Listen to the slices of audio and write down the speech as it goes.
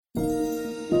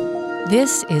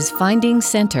This is Finding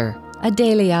Center, a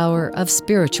daily hour of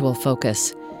spiritual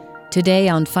focus. Today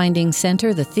on Finding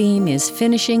Center, the theme is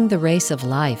Finishing the Race of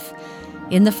Life.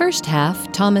 In the first half,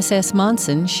 Thomas S.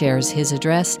 Monson shares his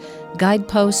address,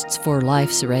 Guideposts for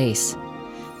Life's Race.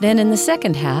 Then in the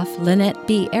second half, Lynette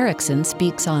B. Erickson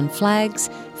speaks on flags,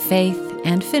 faith,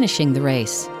 and finishing the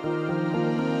race.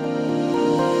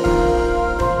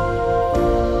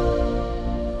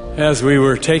 As we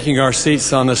were taking our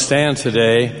seats on the stand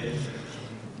today,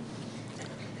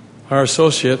 our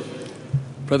associate,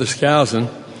 Brother Skousen,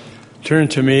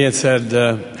 turned to me and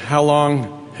said, how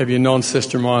long have you known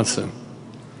Sister Monson?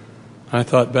 I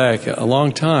thought back, a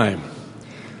long time.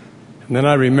 And then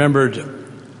I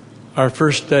remembered our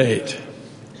first date.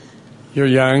 You're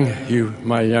young,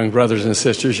 my young brothers and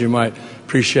sisters, you might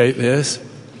appreciate this.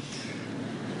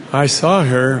 I saw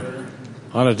her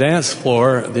on a dance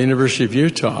floor at the University of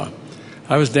Utah.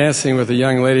 I was dancing with a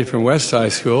young lady from West High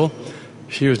School.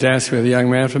 She was dancing with a young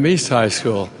man from East High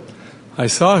School. I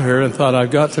saw her and thought,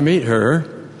 I've got to meet her.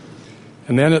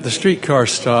 And then at the streetcar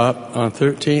stop on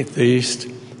 13th East,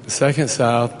 2nd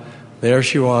South, there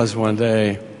she was one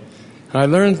day. And I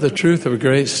learned the truth of a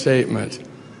great statement.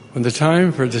 When the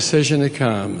time for decision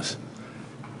comes,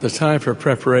 the time for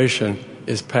preparation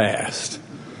is past.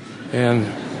 And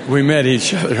we met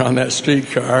each other on that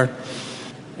streetcar.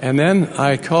 And then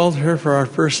I called her for our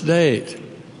first date.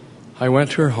 I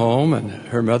went to her home, and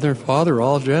her mother and father were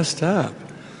all dressed up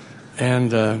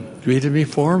and greeted me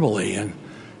formally. And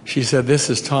she said, "This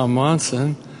is Tom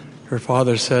Monson." Her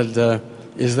father said,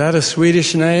 "Is that a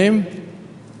Swedish name?"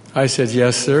 I said,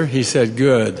 "Yes, sir." He said,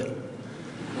 "Good."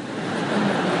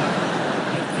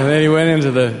 And then he went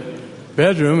into the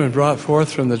bedroom and brought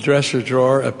forth from the dresser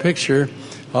drawer a picture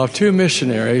of two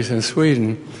missionaries in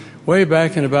Sweden way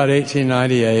back in about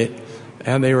 1898,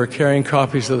 and they were carrying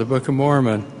copies of the Book of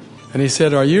Mormon. And he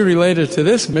said, "Are you related to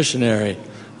this missionary?"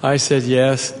 I said,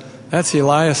 "Yes. That's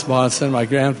Elias Monson, my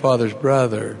grandfather's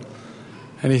brother."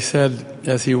 And he said,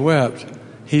 as he wept,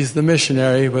 "He's the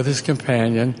missionary with his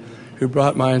companion who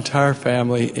brought my entire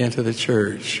family into the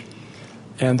church."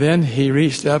 And then he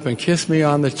reached up and kissed me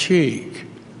on the cheek.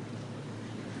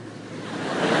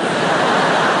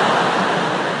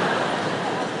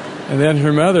 And then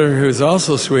her mother, who's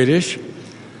also Swedish,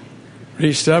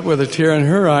 reached up with a tear in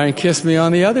her eye and kissed me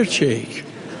on the other cheek.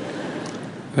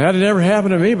 That had never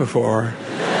happened to me before.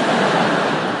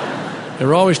 They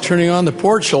were always turning on the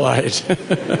porch light.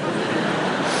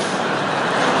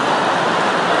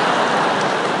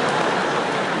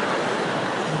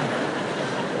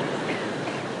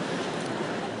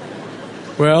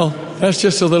 Well, that's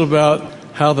just a little about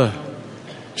how the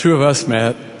two of us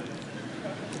met.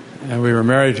 And we were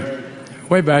married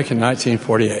way back in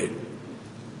 1948.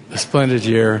 A splendid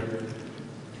year,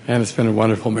 and it's been a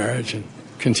wonderful marriage and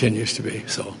continues to be.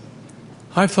 So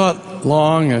I've thought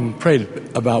long and prayed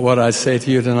about what I'd say to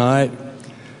you tonight,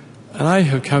 and I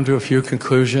have come to a few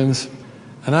conclusions.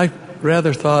 And I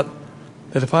rather thought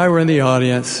that if I were in the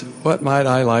audience, what might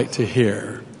I like to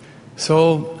hear?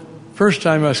 So first,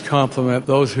 I must compliment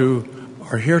those who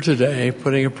are here today,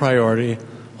 putting a priority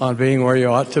on being where you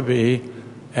ought to be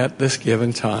at this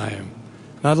given time.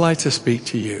 And I'd like to speak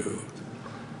to you.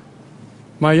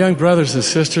 My young brothers and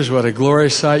sisters, what a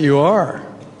glorious sight you are.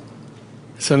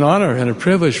 It's an honor and a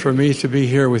privilege for me to be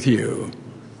here with you.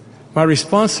 My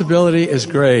responsibility is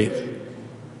great,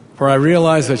 for I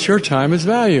realize that your time is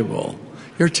valuable.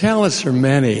 Your talents are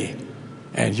many,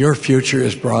 and your future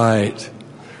is bright.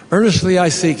 Earnestly I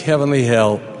seek heavenly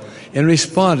help in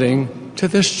responding to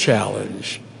this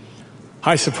challenge.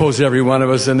 I suppose every one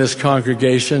of us in this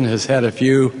congregation has had a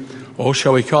few,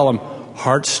 shall we call them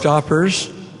heart stoppers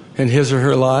in his or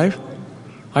her life?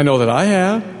 I know that I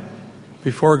have.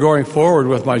 Before going forward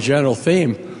with my general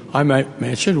theme, I might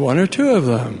mention one or two of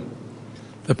them.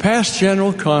 The past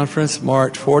General Conference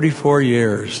marked 44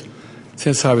 years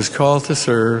since I was called to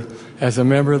serve as a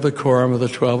member of the Quorum of the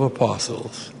 12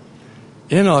 Apostles.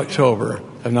 In October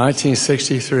of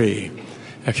 1963,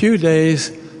 a few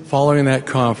days following that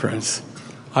conference,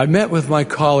 I met with my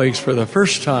colleagues for the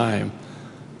first time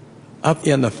up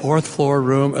in the 4th floor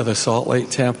room of the Salt Lake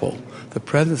Temple, the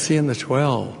Presidency and the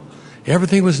 12.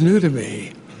 Everything was new to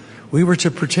me. We were to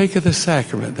partake of the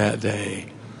sacrament that day.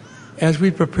 As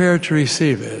we prepared to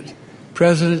receive it,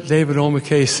 President David O.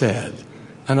 McKay said,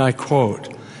 and I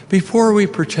quote, "Before we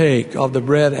partake of the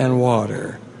bread and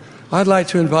water, I'd like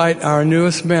to invite our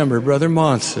newest member, Brother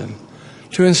Monson,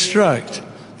 to instruct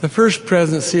the First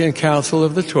Presidency and Council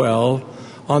of the 12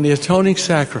 on the atoning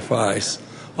sacrifice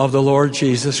of the Lord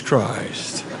Jesus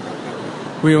Christ."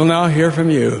 We will now hear from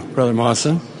you, Brother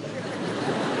Monson.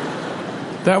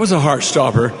 That was a heart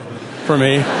stopper. for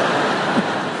me.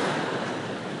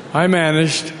 I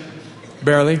managed,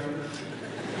 barely.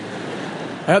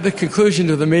 At the conclusion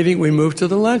of the meeting, we moved to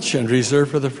the luncheon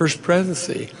reserved for the First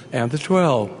Presidency and the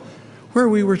 12, where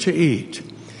we were to eat.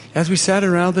 As we sat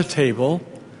around the table,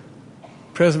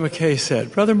 President McKay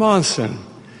said, "Brother Monson,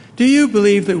 do you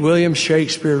believe that William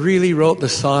Shakespeare really wrote the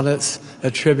sonnets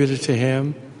attributed to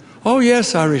him?" "Oh,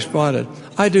 yes," I responded.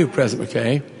 "I do, President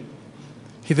McKay."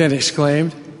 He then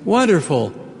exclaimed,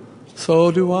 "Wonderful.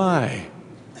 So do I.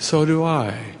 So do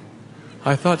I."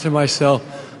 I thought to myself,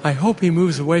 I hope he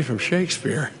moves away from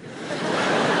Shakespeare.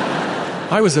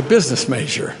 I was a business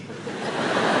major.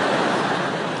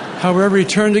 However, he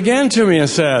turned again to me and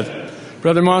said,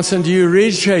 "Brother Monson, do you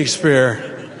read Shakespeare?"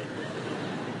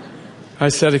 I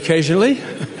said, "Occasionally."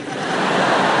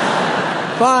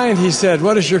 "Fine," he said.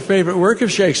 "What is your favorite work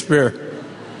of Shakespeare?"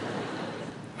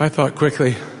 I thought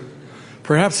quickly,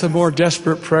 perhaps a more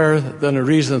desperate prayer than a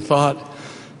reasoned thought,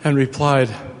 and replied,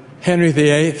 "Henry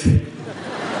VIII."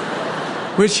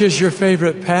 "Which is your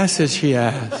favorite passage?" he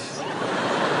asked.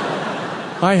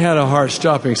 I had a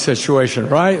heart-stopping situation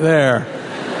right there.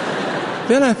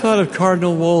 Then I thought of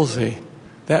Cardinal Wolsey,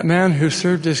 that man who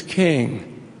served as king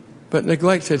but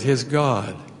neglected his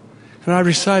God. And I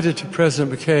recited to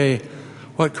President McKay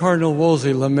what Cardinal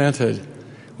Wolsey lamented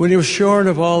when he was shorn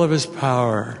of all of his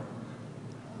power.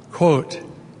 Quote,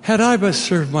 "Had I but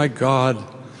served my God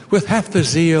with half the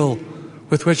zeal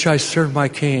with which I serve my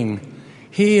King,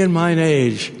 he in mine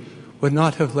age would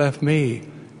not have left me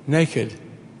naked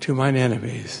to mine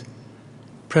enemies."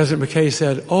 President McKay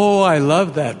said, "Oh, I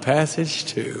love that passage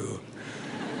too."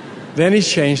 Then he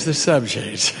changed the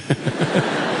subject,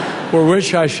 for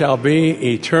which I shall be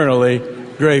eternally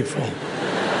grateful.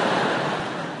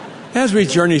 As we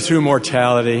journey through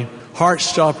mortality, heart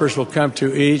stoppers will come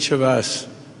to each of us.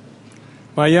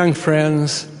 My young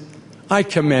friends, I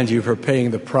commend you for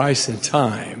paying the price in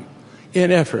time,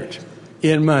 in effort,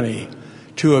 in money,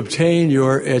 to obtain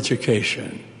your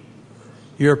education.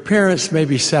 Your parents may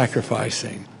be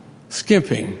sacrificing,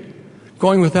 skimping,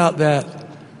 going without that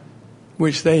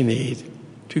which they need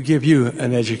to give you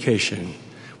an education,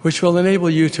 which will enable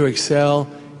you to excel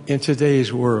in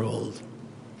today's world.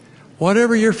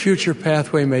 Whatever your future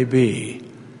pathway may be,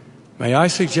 may I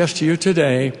suggest to you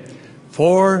today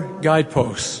 4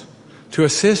 guideposts to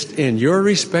assist in your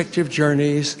respective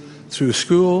journeys through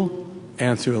school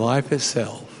and through life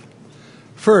itself.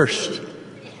 First,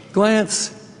 glance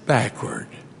backward.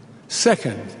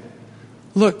 Second,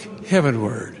 look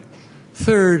heavenward.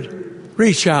 Third,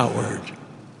 reach outward.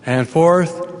 And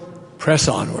fourth, press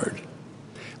onward.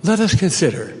 Let us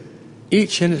consider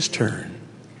each in its turn.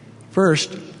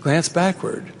 First, glance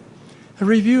backward. A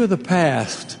review of the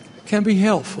past can be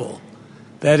helpful.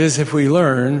 That is, if we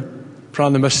learn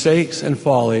from the mistakes and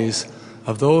follies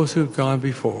of those who've gone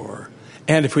before,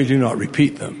 and if we do not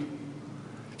repeat them.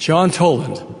 John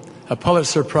Toland, a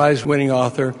Pulitzer Prize-winning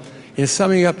author, in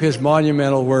summing up his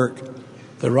monumental work,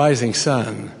 The Rising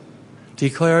Sun,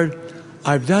 declared,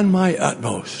 "I've done my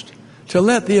utmost to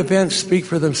let the events speak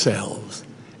for themselves,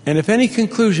 and if any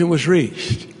conclusion was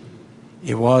reached,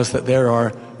 it was that there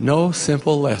are no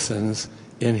simple lessons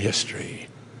in history,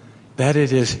 that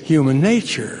it is human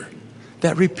nature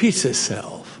that repeats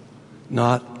itself,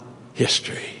 not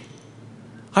history."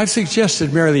 I've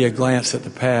suggested merely a glance at the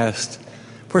past,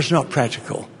 for it's not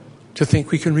practical to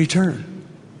think we can return.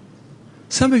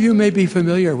 Some of you may be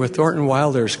familiar with Thornton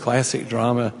Wilder's classic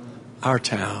drama, Our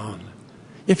Town.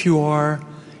 If you are,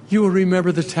 you will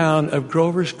remember the town of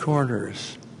Grover's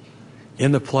Corners.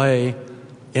 In the play,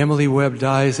 Emily Webb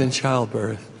dies in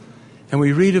childbirth, and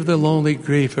we read of the lonely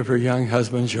grief of her young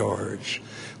husband, George,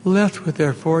 left with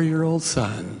their 4-year-old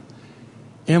son.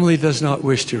 Emily does not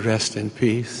wish to rest in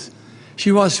peace.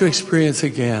 She wants to experience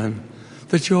again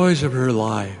the joys of her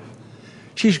life.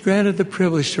 She's granted the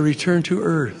privilege to return to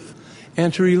Earth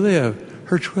and to relive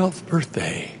her 12th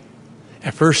birthday.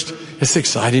 At first, it's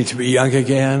exciting to be young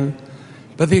again,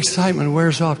 but the excitement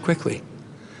wears off quickly.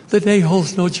 The day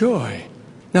holds no joy,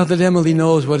 now that Emily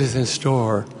knows what is in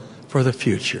store for the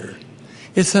future.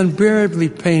 It's unbearably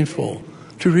painful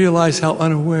to realize how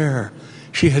unaware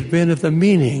she had been of the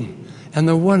meaning and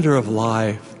the wonder of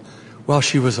life while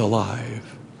she was alive.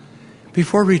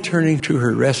 Before returning to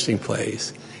her resting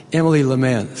place, Emily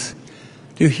laments,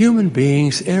 "Do human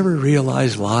beings ever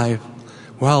realize life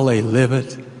while they live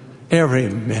it every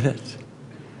minute?"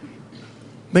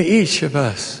 May each of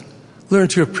us learn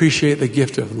to appreciate the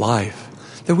gift of life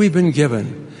that we've been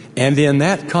given, and in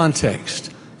that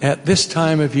context, at this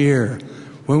time of year,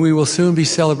 when we will soon be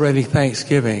celebrating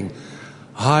Thanksgiving,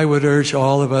 I would urge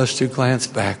all of us to glance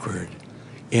backward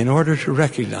in order to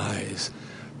recognize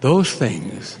those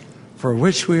things for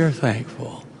which we are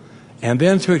thankful, and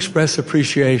then to express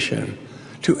appreciation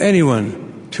to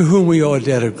anyone to whom we owe a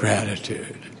debt of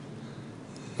gratitude.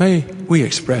 May we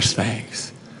express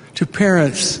thanks to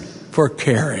parents for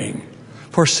caring,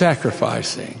 for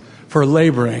sacrificing, for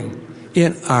laboring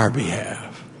in our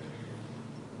behalf.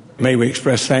 May we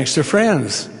express thanks to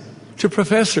friends, to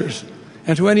professors,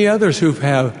 and to any others who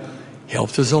have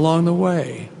helped us along the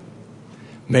way.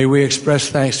 May we express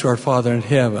thanks to our Father in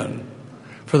heaven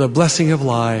for the blessing of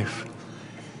life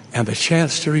and the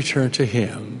chance to return to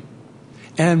Him.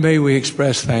 And may we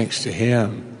express thanks to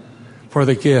Him for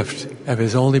the gift of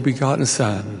His only begotten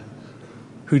Son,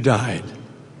 who died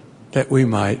that we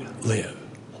might live.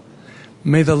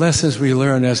 May the lessons we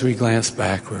learn as we glance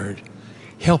backward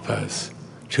help us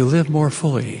to live more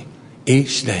fully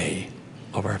each day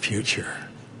of our future.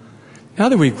 Now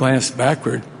that we've glanced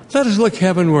backward, let us look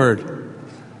heavenward.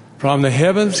 From the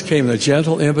heavens came the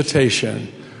gentle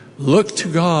invitation, look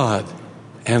to God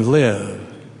and live.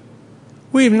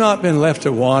 We've not been left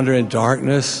to wander in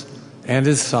darkness and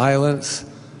in silence,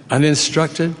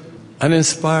 uninstructed,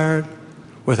 uninspired,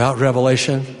 without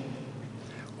revelation.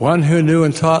 One who knew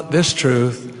and taught this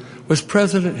truth was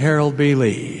President Harold B.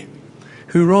 Lee,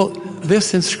 who wrote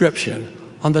this inscription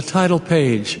on the title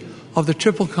page of the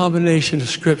triple combination of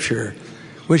Scripture,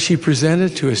 which he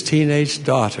presented to his teenage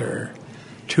daughter.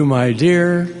 To my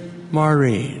dear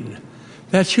Maureen,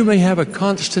 that you may have a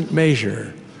constant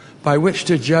measure by which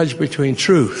to judge between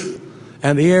truth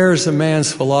and the errors of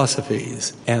man's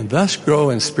philosophies, and thus grow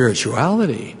in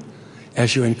spirituality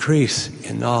as you increase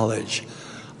in knowledge.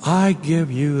 I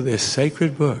give you this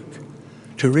sacred book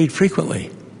to read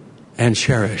frequently and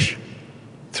cherish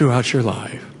throughout your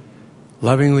life.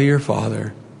 Lovingly your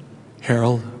father,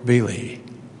 Harold B. Lee.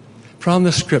 From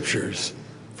the Scriptures,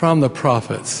 from the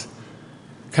prophets,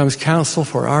 comes counsel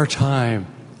for our time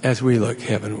as we look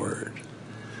heavenward.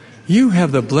 You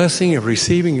have the blessing of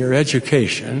receiving your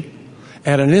education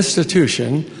at an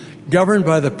institution governed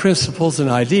by the principles and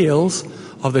ideals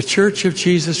of the Church of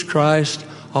Jesus Christ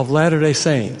of Latter-day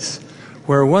Saints,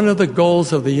 where one of the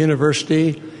goals of the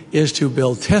university is to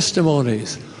build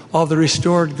testimonies of the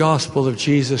restored gospel of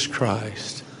Jesus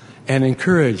Christ and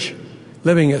encourage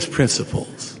living its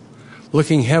principles.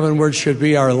 Looking heavenward should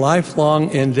be our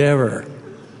lifelong endeavor.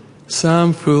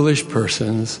 Some foolish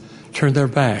persons turn their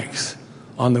backs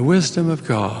on the wisdom of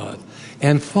God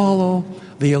and follow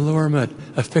the allurement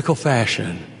of fickle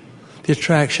fashion, the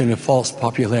attraction of false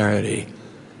popularity,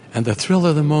 and the thrill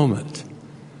of the moment.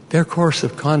 Their course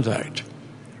of conduct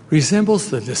resembles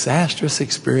the disastrous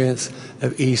experience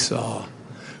of Esau,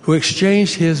 who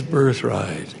exchanged his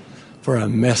birthright for a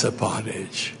mess of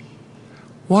pottage.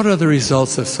 What are the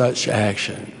results of such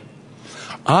action?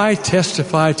 I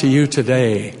testify to you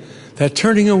today that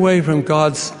turning away from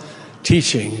God's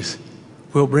teachings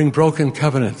will bring broken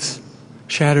covenants,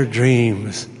 shattered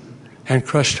dreams, and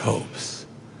crushed hopes.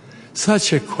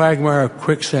 Such a quagmire of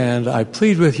quicksand I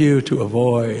plead with you to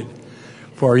avoid,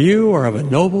 for you are of a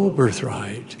noble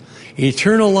birthright.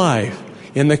 Eternal life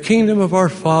in the kingdom of our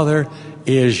Father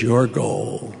is your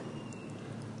goal.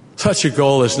 Such a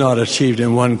goal is not achieved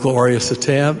in one glorious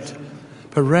attempt,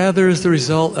 but rather is the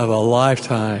result of a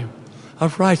lifetime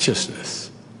of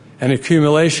righteousness, an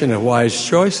accumulation of wise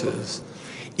choices,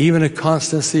 even a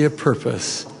constancy of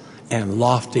purpose and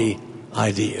lofty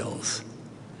ideals.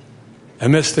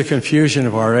 Amidst the confusion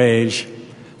of our age,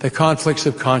 the conflicts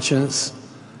of conscience,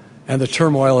 and the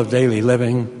turmoil of daily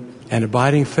living, an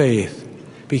abiding faith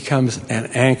becomes an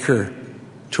anchor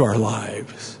to our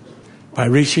lives. By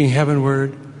reaching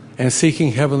heavenward and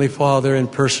seeking Heavenly Father in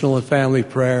personal and family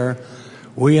prayer,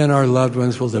 we and our loved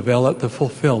ones will develop the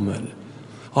fulfillment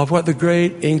of what the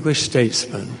great English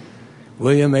statesman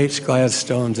William H.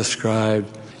 Gladstone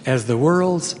described as the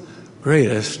world's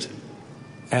greatest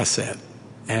asset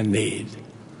and need,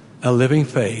 a living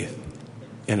faith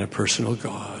in a personal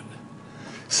God.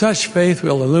 Such faith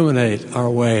will illuminate our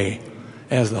way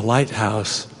as the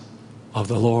lighthouse of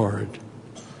the Lord.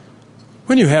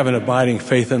 When you have an abiding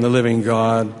faith in the living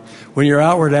God, when your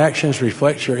outward actions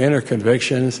reflect your inner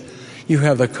convictions, you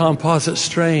have the composite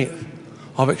strength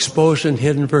of exposed and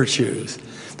hidden virtues.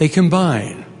 They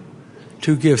combine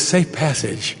to give safe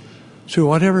passage through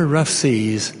whatever rough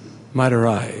seas might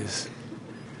arise.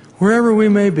 Wherever we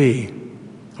may be,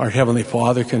 our Heavenly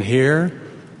Father can hear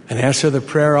and answer the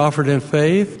prayer offered in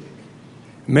faith.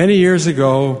 Many years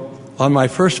ago, on my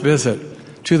first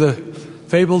visit to the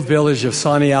fabled village of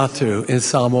Saniatu in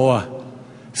Samoa,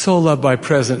 so loved by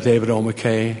President David O.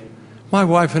 McKay, my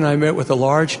wife and I met with a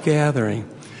large gathering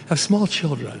of small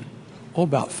children,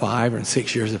 about 5 and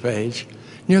 6 years of age,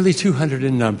 nearly 200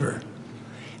 in number.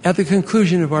 At the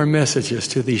conclusion of our messages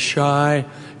to these shy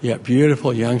yet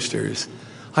beautiful youngsters,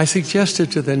 I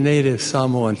suggested to the native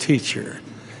Samoan teacher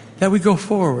that we go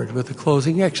forward with the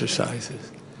closing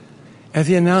exercises. As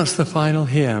he announced the final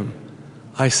hymn,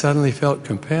 I suddenly felt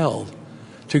compelled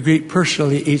to greet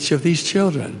personally each of these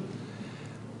children.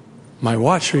 My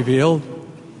watch revealed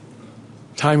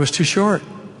time was too short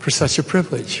for such a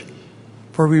privilege,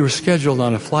 for we were scheduled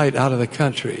on a flight out of the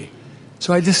country,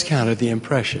 so I discounted the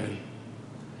impression.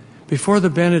 Before the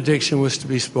benediction was to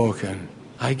be spoken,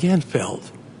 I again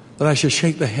felt that I should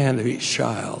shake the hand of each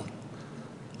child.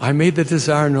 I made the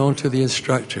desire known to the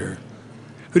instructor,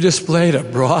 who displayed a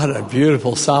broad and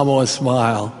beautiful Samoan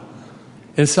smile.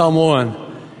 In Samoan,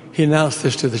 he announced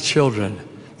this to the children.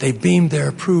 They beamed their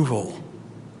approval.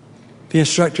 The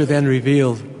instructor then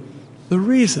revealed the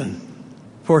reason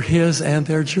for his and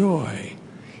their joy.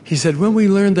 He said, when we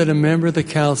learned that a member of the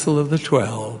Council of the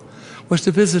 12 was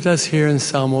to visit us here in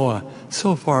Samoa,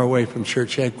 so far away from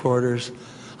church headquarters,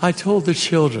 I told the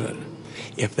children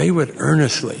if they would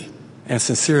earnestly and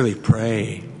sincerely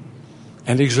pray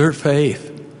and exert faith,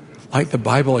 like the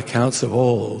Bible accounts of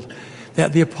old,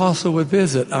 that the apostle would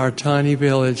visit our tiny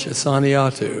village at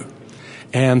Saniatu,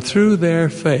 and through their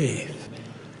faith,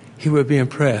 he would be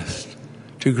impressed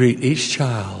to greet each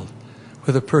child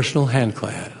with a personal hand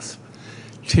clasp.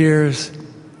 Tears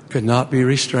could not be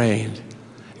restrained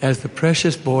as the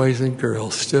precious boys and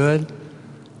girls stood,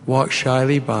 walked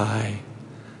shyly by,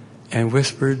 and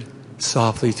whispered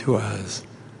softly to us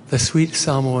the sweet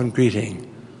Samoan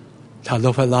greeting,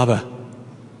 Talofa lava.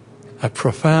 A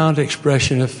profound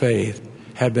expression of faith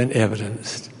had been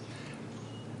evidenced.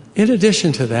 In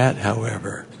addition to that,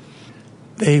 however,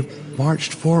 they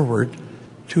marched forward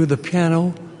to the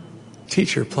piano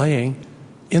teacher playing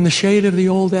in the shade of the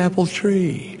old apple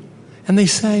tree. And they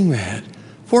sang that,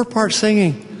 4-part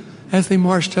singing, as they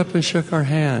marched up and shook our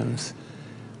hands.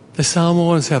 The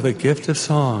Samoans have the gift of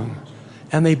song,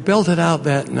 and they belted out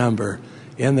that number,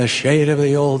 in the shade of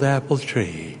the old apple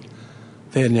tree.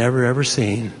 They had never ever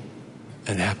seen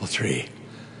an apple tree,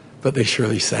 but they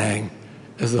surely sang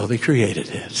as though they created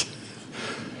it.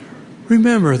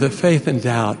 Remember that faith and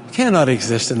doubt cannot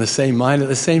exist in the same mind at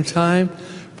the same time,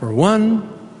 for one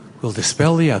will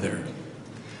dispel the other.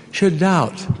 Should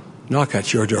doubt knock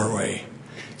at your doorway,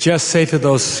 just say to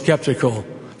those skeptical,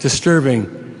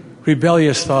 disturbing,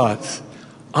 rebellious thoughts,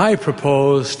 I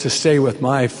propose to stay with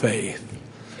my faith,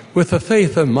 with the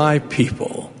faith of my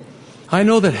people. I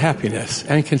know that happiness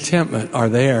and contentment are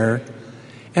there,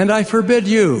 and I forbid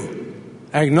you,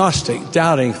 agnostic,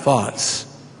 doubting thoughts,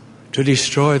 to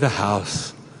destroy the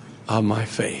house of my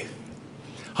faith.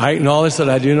 I acknowledge that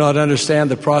I do not understand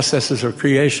the processes of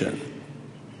creation,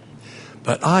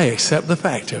 but I accept the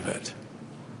fact of it.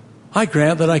 I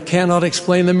grant that I cannot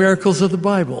explain the miracles of the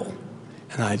Bible,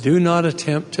 and I do not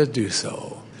attempt to do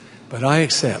so, but I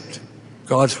accept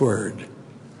God's word.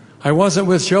 I wasn't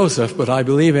with Joseph, but I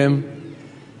believe him.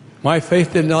 My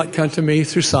faith did not come to me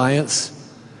through science,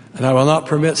 and I will not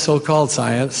permit so-called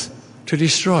science to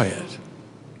destroy it.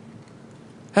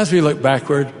 As we look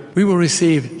backward, we will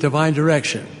receive divine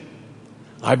direction.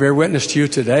 I bear witness to you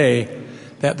today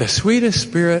that the sweetest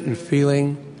spirit and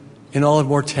feeling in all of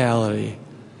mortality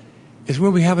is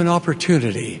when we have an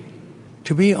opportunity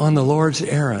to be on the Lord's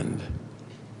errand,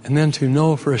 and then to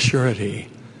know for a surety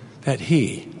that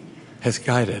He has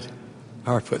guided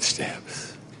our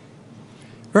footsteps.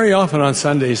 Very often on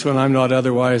Sundays, when I'm not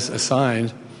otherwise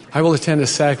assigned, I will attend a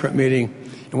sacrament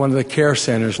meeting in one of the care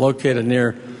centers located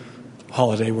near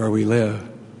Holiday, where we live.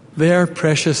 There,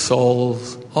 precious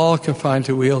souls, all confined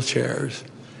to wheelchairs,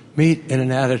 meet in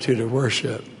an attitude of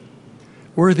worship.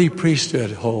 Worthy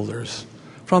priesthood holders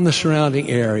from the surrounding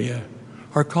area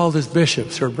are called as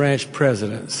bishops or branch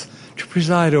presidents to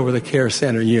preside over the care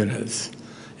center units,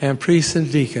 and priests and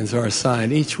deacons are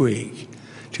assigned each week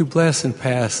to bless and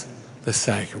pass the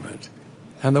sacrament.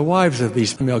 And the wives of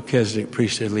these Melchizedek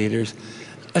priesthood leaders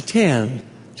attend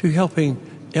to helping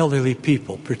elderly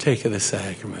people partake of the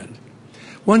sacrament.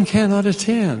 One cannot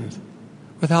attend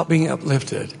without being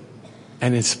uplifted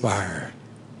and inspired.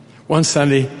 One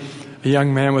Sunday, a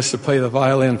young man was to play the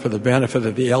violin for the benefit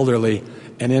of the elderly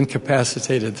and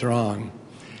incapacitated throng.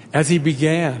 As he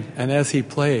began and as he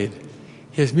played,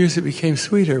 his music became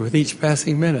sweeter with each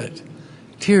passing minute.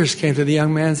 Tears came to the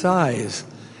young man's eyes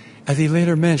as he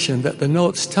later mentioned that the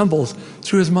notes tumbled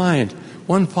through his mind,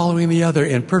 one following the other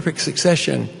in perfect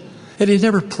succession, that he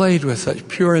never played with such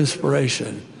pure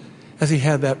inspiration as he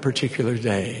had that particular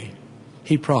day.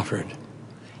 He proffered,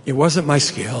 "It wasn't my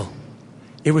skill,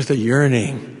 it was the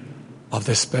yearning of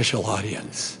this special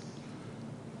audience."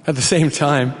 At the same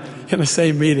time, in the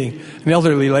same meeting, an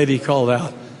elderly lady called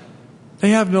out, They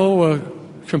have no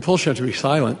compulsion to be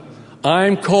silent.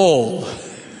 I'm cold.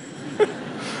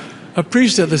 A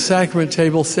priest at the sacrament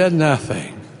table said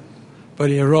nothing, but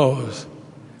he arose,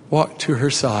 walked to her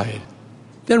side,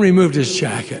 then removed his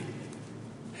jacket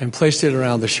and placed it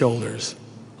around the shoulders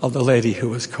of the lady who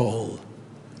was cold.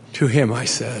 To him I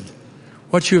said,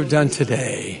 what you have done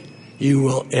today, you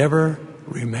will ever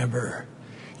remember.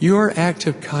 Your act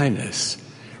of kindness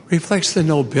reflects the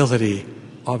nobility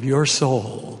of your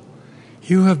soul.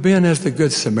 You have been as the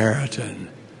Good Samaritan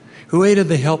who aided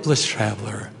the helpless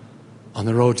traveler on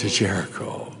the road to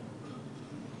Jericho.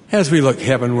 As we look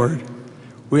heavenward,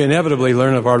 we inevitably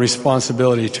learn of our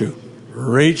responsibility to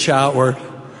reach outward.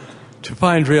 To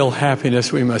find real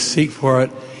happiness, we must seek for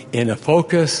it in a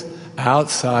focus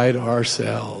outside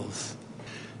ourselves.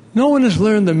 No one has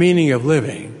learned the meaning of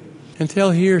living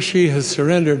until he or she has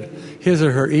surrendered his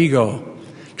or her ego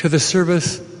to the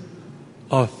service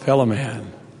of fellow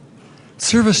man.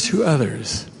 Service to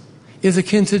others is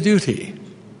akin to duty,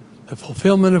 the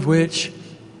fulfillment of which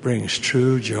brings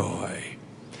true joy.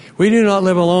 We do not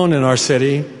live alone in our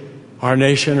city, our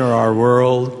nation, or our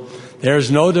world. There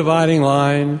is no dividing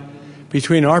line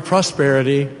between our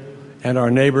prosperity and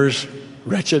our neighbor's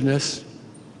wretchedness.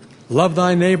 Love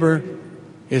thy neighbor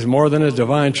is more than a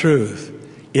divine truth.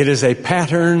 It is a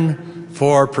pattern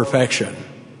for perfection.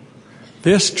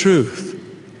 This truth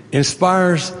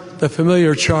inspires the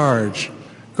familiar charge,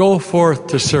 go forth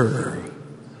to serve.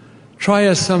 Try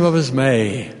as some of us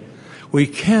may, we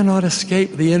cannot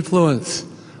escape the influence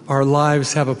our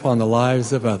lives have upon the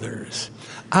lives of others.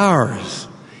 Ours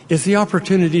is the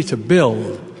opportunity to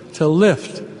build, to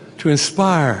lift, to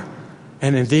inspire,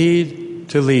 and indeed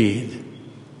to lead.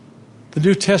 The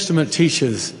New Testament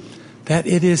teaches that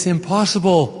it is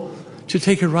impossible to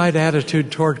take a right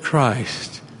attitude toward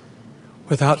Christ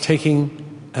without taking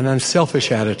an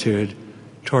unselfish attitude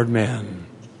toward men.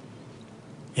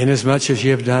 Inasmuch as ye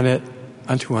have done it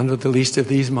unto one of the least of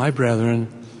these my brethren,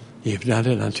 ye have done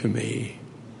it unto me.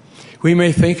 We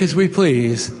may think as we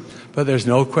please, but there's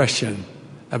no question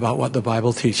about what the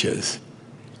Bible teaches.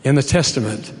 In the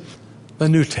Testament, the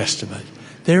New Testament,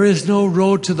 there is no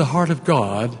road to the heart of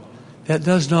God that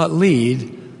does not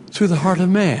lead through the heart of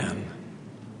man.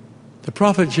 The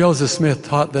prophet Joseph Smith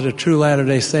taught that a true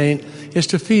Latter-day Saint is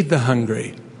to feed the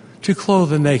hungry, to clothe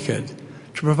the naked,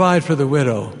 to provide for the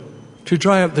widow, to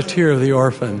dry up the tear of the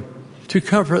orphan, to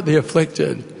comfort the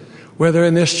afflicted, whether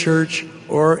in this church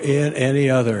or in any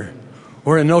other,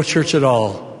 or in no church at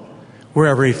all,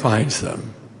 wherever he finds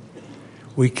them.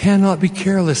 We cannot be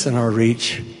careless in our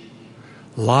reach.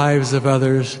 Lives of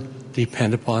others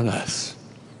depend upon us.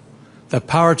 The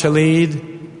power to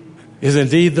lead is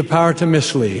indeed the power to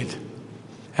mislead,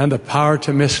 and the power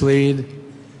to mislead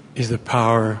is the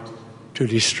power to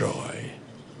destroy.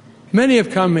 Many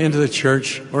have come into the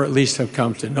church, or at least have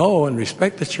come to know and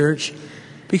respect the church,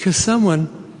 because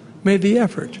someone made the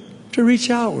effort to reach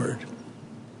outward.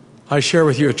 I share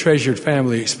with you a treasured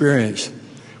family experience,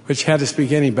 which had its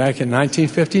beginning back in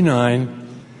 1959,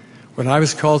 when I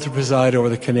was called to preside over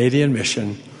the Canadian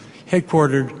mission,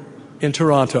 headquartered in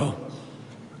Toronto.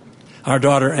 Our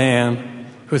daughter Anne,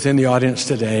 who's in the audience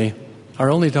today, our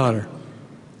only daughter,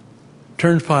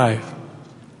 turned 5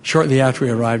 shortly after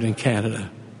we arrived in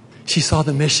Canada. She saw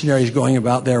the missionaries going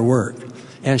about their work,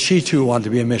 and she too wanted to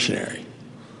be a missionary.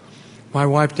 My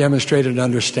wife demonstrated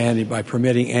understanding by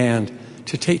permitting Anne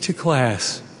to take to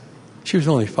class, she was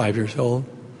only 5 years old,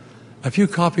 a few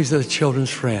copies of The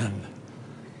Children's Friend.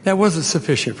 That wasn't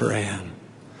sufficient for Anne.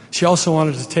 She also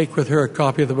wanted to take with her a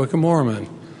copy of the Book of Mormon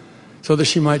so that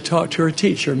she might talk to her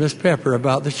teacher, Miss Pepper,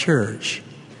 about the church.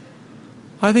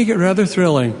 I think it rather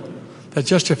thrilling that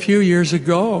just a few years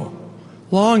ago,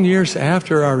 long years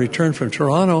after our return from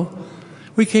Toronto,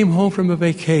 we came home from a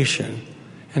vacation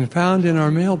and found in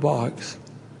our mailbox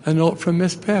a note from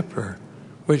Miss Pepper,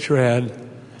 which read,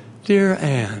 Dear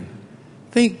Anne,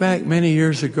 think back many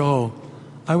years ago,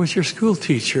 I was your school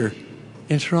teacher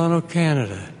in Toronto,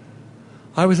 Canada.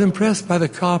 I was impressed by the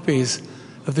copies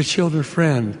of The Children's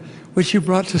Friend, which you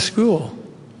brought to school.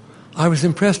 I was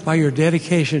impressed by your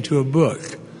dedication to a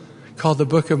book called the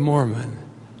Book of Mormon.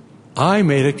 I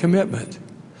made a commitment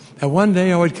that one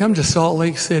day I would come to Salt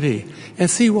Lake City and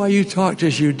see why you talked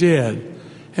as you did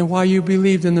and why you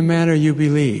believed in the manner you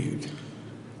believed.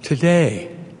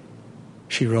 Today,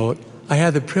 she wrote, I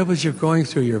had the privilege of going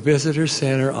through your visitor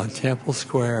center on Temple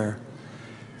Square,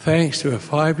 thanks to a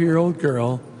 5-year-old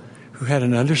girl who had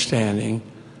an understanding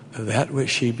of that which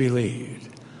she believed.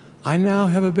 I now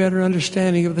have a better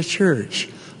understanding of the church,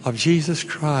 of Jesus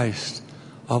Christ,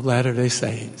 of Latter-day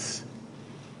Saints.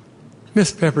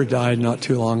 Miss Pepper died not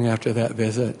too long after that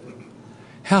visit.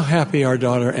 How happy our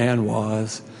daughter Anne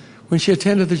was when she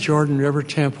attended the Jordan River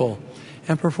Temple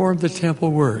and performed the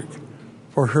temple work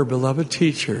for her beloved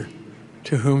teacher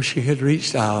to whom she had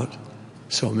reached out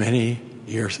so many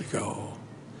years ago.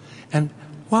 And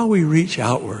while we reach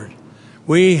outward,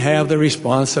 we have the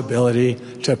responsibility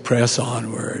to press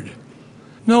onward.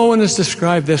 No one has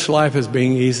described this life as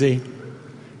being easy.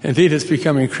 Indeed, it's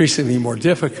become increasingly more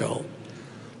difficult.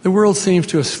 The world seems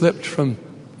to have slipped from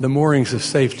the moorings of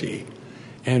safety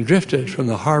and drifted from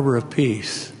the harbor of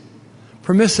peace.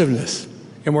 Permissiveness,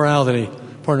 immorality,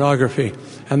 pornography,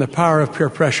 and the power of peer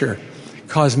pressure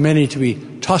cause many to be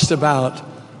tossed about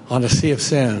on a sea of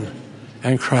sin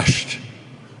and crushed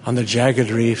on the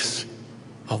jagged reefs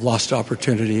of lost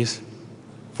opportunities,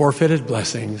 forfeited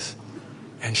blessings,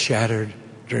 and shattered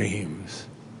dreams.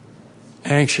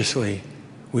 Anxiously,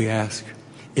 we ask,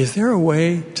 is there a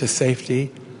way to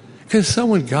safety? Can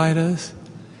someone guide us?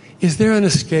 Is there an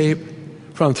escape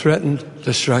from threatened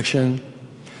destruction?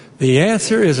 The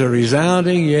answer is a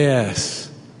resounding yes.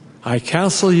 I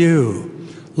counsel you,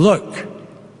 look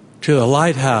to the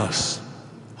lighthouse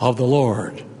of the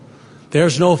Lord.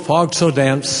 There's no fog so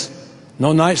dense,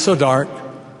 no night so dark,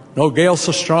 no gale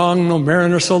so strong, no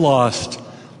mariner so lost,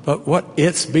 but what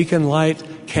its beacon light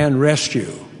can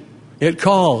rescue. It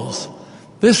calls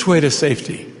this way to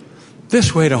safety,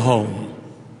 this way to home.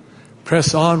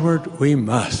 Press onward we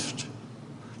must.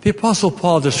 The Apostle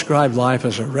Paul described life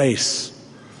as a race.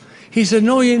 He said,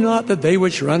 know ye not that they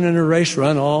which run in a race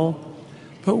run all,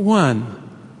 but one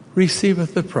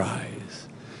receiveth the prize.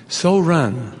 So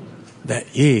run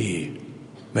that ye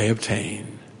may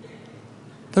obtain.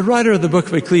 The writer of the book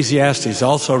of Ecclesiastes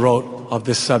also wrote of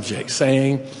this subject,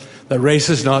 saying, the race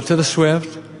is not to the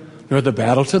swift, nor the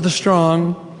battle to the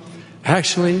strong.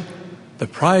 Actually, the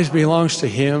prize belongs to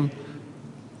him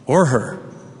or her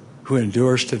who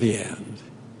endures to the end.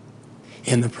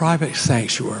 In the private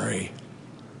sanctuary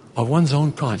of one's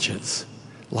own conscience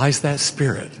lies that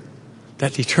spirit,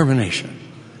 that determination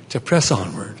to press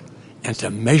onward and to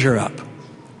measure up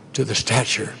to the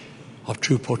stature of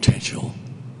true potential.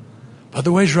 But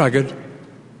the way's rugged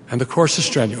and the course is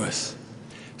strenuous.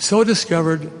 So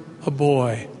discovered a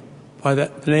boy by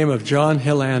the name of John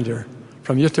Hylander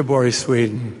from Göteborg,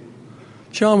 Sweden.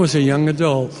 John was a young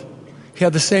adult. He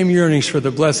had the same yearnings for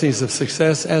the blessings of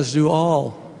success as do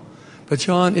all. But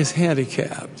John is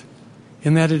handicapped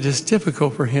in that it is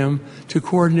difficult for him to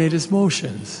coordinate his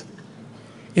motions.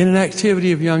 In an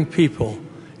activity of young people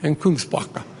in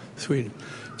Kungsbacka, Sweden,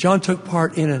 John took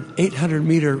part in an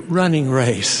 800-meter running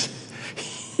race.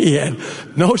 He had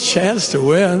no chance to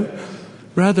win.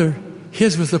 Rather,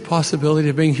 his was the possibility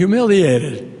of being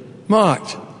humiliated,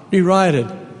 mocked, derided,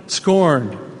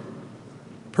 scorned.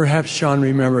 Perhaps John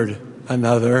remembered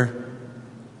another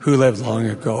who lived long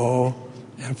ago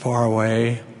and far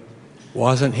away.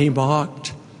 Wasn't he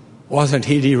mocked? Wasn't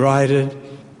he derided?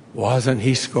 Wasn't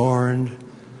he scorned?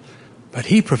 But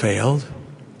he prevailed.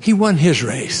 He won his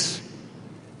race.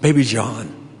 Maybe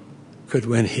John could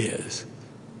win his.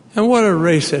 And what a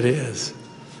race it is.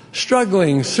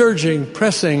 Struggling, surging,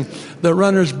 pressing, the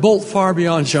runners bolt far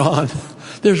beyond John.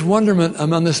 There's wonderment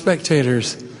among the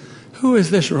spectators. Who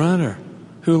is this runner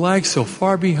who lags so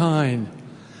far behind?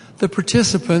 The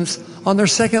participants on their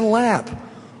second lap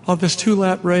of this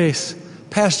 2-lap race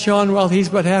passed John while he's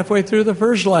but halfway through the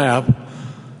first lap.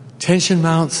 Tension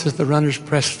mounts as the runners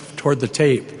press toward the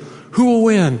tape. Who will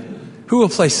win? Who will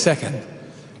place second?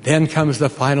 Then comes the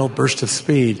final burst of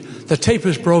speed. The tape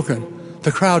is broken.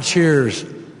 The crowd cheers.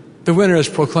 The winner is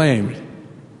proclaimed.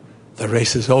 The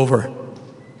race is over.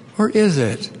 Or is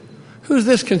it? Who's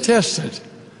this contestant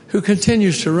who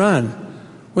continues to run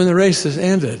when the race is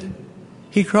ended?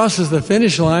 He crosses the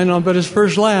finish line on but his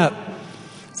first lap.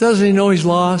 Doesn't he know he's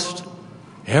lost?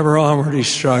 Ever onward he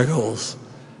struggles.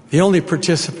 The only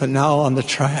participant now on the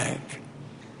track.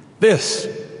 This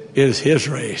is his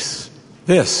race.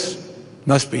 This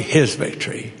must be his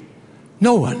victory.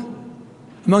 No one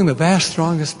among the vast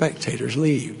throng of spectators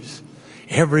leaves.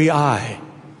 Every eye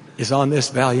is on this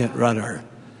valiant runner.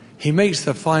 He makes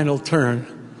the final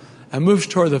turn and moves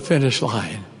toward the finish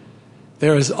line.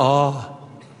 There is awe.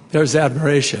 There's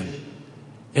admiration.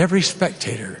 Every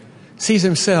spectator sees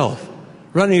himself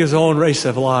running his own race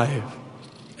of life.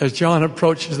 As John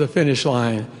approaches the finish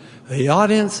line, the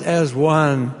audience as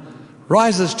one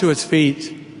rises to its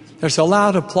feet. There's a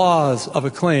loud applause of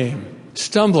acclaim.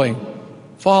 Stumbling,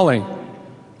 falling,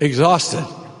 exhausted,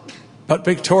 but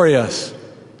victorious,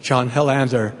 John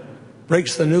Hylander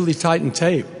breaks the newly tightened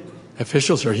tape.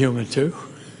 Officials are human too.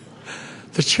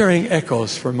 The cheering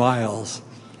echoes for miles.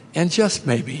 And just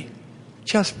maybe,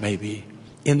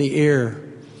 in the ear,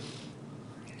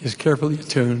 is carefully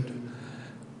attuned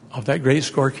of that great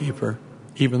scorekeeper,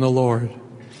 even the Lord.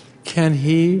 Can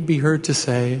he be heard to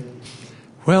say,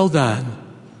 "Well done,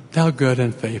 thou good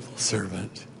and faithful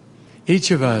servant"?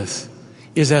 Each of us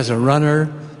is as a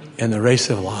runner in the race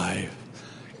of life.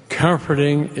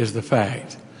 Comforting is the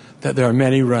fact that there are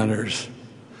many runners.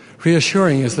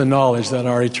 Reassuring is the knowledge that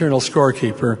our eternal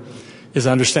scorekeeper is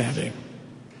understanding.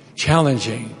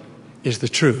 Challenging is the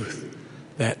truth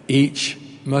that each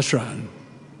must run.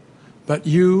 But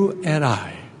you and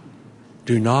I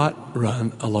do not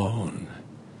run alone.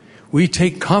 We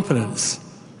take confidence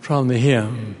from the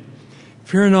hymn,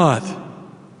 "Fear not,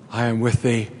 I am with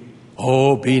thee.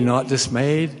 Oh, be not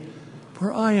dismayed,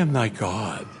 for I am thy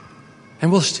God,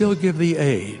 and will still give thee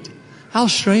aid. I'll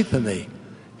strengthen thee,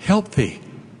 help thee,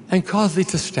 and cause thee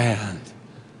to stand,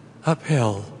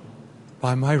 upheld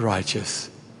by my righteous,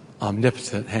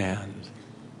 omnipotent hand."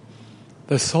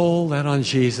 The soul that on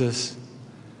Jesus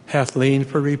hath leaned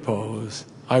for repose,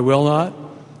 I will not,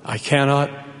 I cannot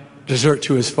desert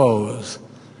to his foes.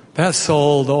 That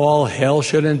soul, though all hell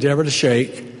should endeavor to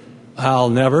shake, I'll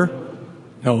never,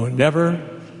 no, never,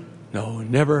 no,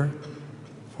 never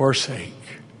forsake.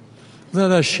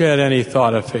 Let us shed any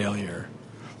thought of failure.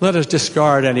 Let us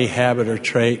discard any habit or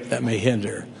trait that may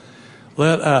hinder.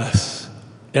 Let us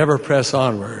ever press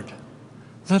onward.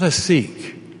 Let us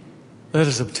seek. Let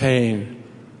us obtain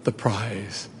the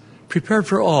prize, prepared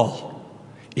for all,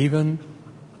 even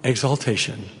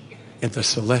exaltation in the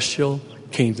celestial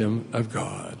kingdom of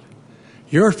God.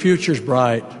 Your future's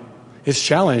bright. It's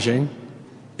challenging.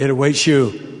 It awaits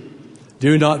you.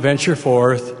 Do not venture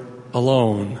forth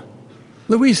alone.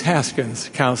 Louise Haskins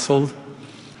counseled,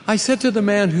 "I said to the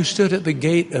man who stood at the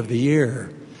gate of the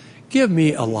year, 'Give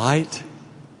me a light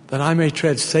that I may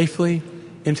tread safely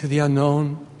into the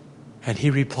unknown.' And he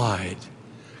replied,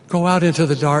 'Go out into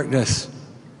the darkness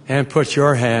and put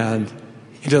your hand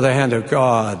into the hand of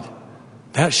God.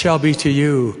 That shall be to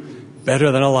you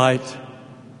better than a light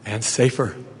and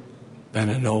safer than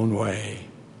a known way.'"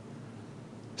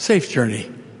 Safe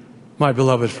journey, my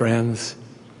beloved friends,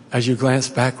 as you glance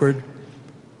backward,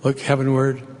 look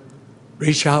heavenward,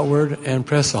 reach outward, and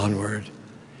press onward,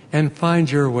 and find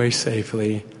your way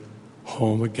safely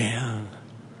home again.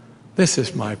 This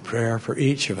is my prayer for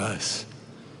each of us.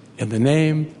 In the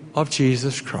name of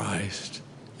Jesus Christ,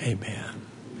 amen.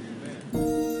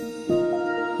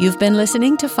 You've been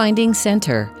listening to Finding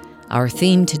Center. Our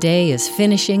theme today is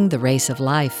Finishing the Race of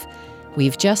Life.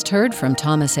 We've just heard from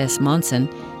Thomas S. Monson.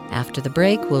 After the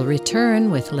break, we'll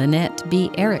return with Lynette B.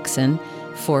 Erickson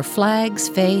for Flags,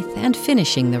 Faith, and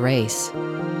Finishing the Race.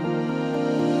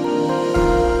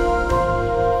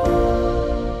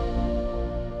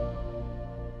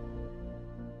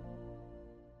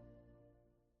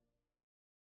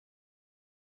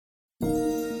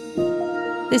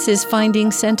 This is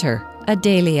Finding Center, a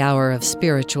daily hour of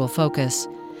spiritual focus.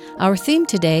 Our theme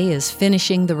today is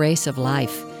Finishing the Race of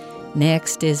Life.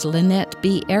 Next is Lynette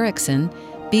B. Erickson,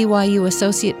 BYU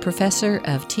Associate Professor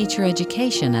of Teacher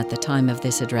Education at the time of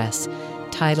this address,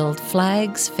 titled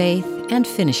Flags, Faith, and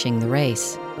Finishing the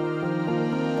Race.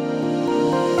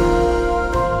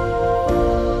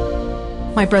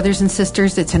 My brothers and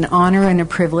sisters, it's an honor and a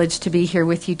privilege to be here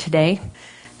with you today.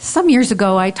 Some years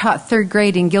ago, I taught third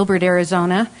grade in Gilbert,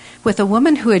 Arizona, with a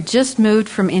woman who had just moved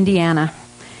from Indiana.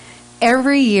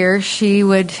 Every year, she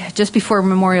would, just before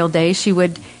Memorial Day, she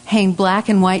would hang black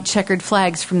and white checkered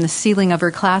flags from the ceiling of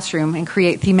her classroom and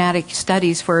create thematic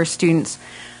studies for her students,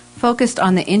 focused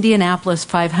on the Indianapolis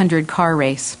 500 car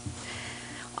race.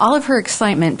 All of her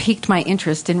excitement piqued my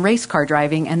interest in race car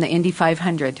driving and the Indy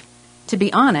 500. To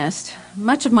be honest,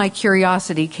 much of my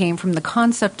curiosity came from the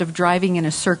concept of driving in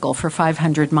a circle for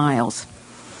 500 miles.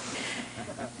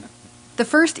 The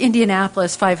first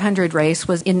Indianapolis 500 race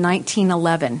was in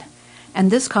 1911, and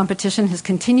this competition has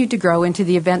continued to grow into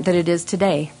the event that it is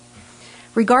today.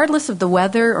 Regardless of the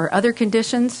weather or other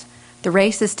conditions, the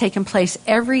race has taken place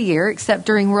every year except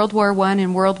during World War I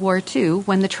and World War II,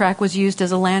 when the track was used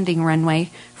as a landing runway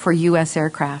for U.S.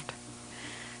 aircraft.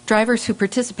 Drivers who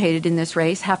participated in this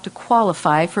race have to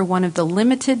qualify for one of the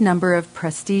limited number of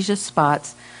prestigious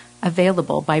spots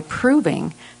available by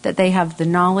proving that they have the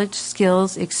knowledge,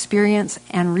 skills, experience,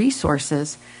 and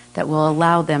resources that will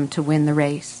allow them to win the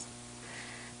race.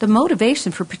 The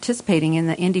motivation for participating in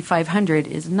the Indy 500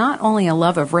 is not only a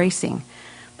love of racing,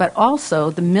 but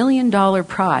also the $1 million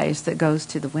prize that goes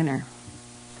to the winner.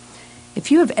 If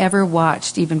you have ever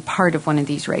watched even part of one of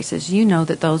these races, you know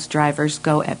that those drivers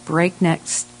go at breakneck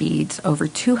speeds over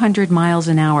 200 miles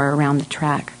an hour around the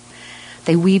track.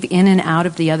 They weave in and out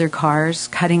of the other cars,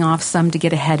 cutting off some to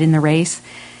get ahead in the race,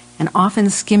 and often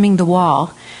skimming the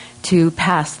wall, to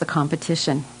pass the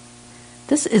competition.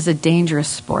 This is a dangerous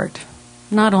sport,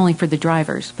 not only for the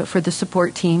drivers, but for the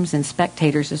support teams and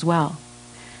spectators as well.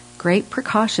 Great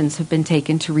precautions have been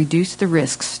taken to reduce the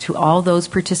risks to all those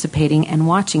participating and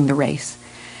watching the race.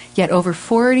 Yet over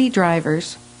 40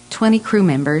 drivers, 20 crew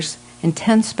members, and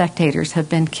 10 spectators have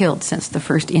been killed since the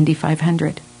first Indy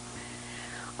 500.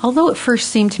 Although it first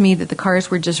seemed to me that the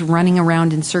cars were just running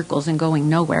around in circles and going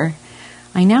nowhere,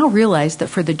 I now realize that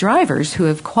for the drivers who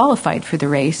have qualified for the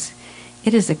race,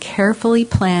 it is a carefully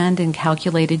planned and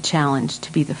calculated challenge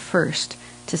to be the first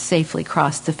to safely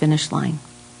cross the finish line.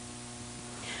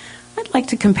 I'd like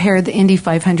to compare the Indy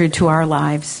 500 to our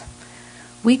lives.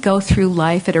 We go through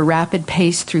life at a rapid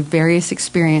pace through various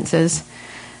experiences,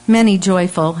 many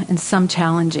joyful and some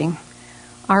challenging.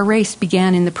 Our race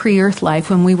began in the pre-earth life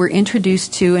when we were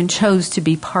introduced to and chose to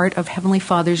be part of Heavenly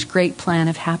Father's great plan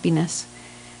of happiness.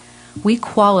 We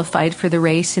qualified for the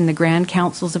race in the grand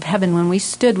councils of heaven when we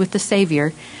stood with the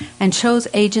Savior and chose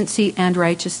agency and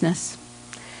righteousness.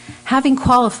 Having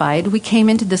qualified, we came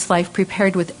into this life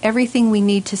prepared with everything we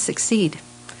need to succeed.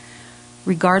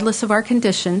 Regardless of our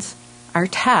conditions, our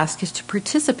task is to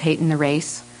participate in the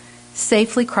race,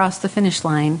 safely cross the finish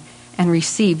line, and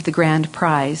receive the grand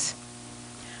prize.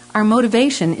 Our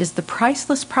motivation is the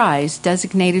priceless prize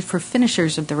designated for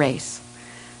finishers of the race,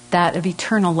 that of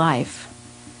eternal life.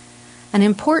 An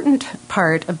important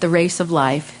part of the race of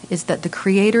life is that the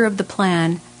Creator of the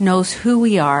plan knows who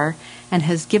we are and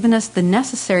has given us the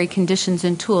necessary conditions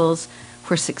and tools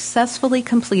for successfully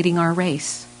completing our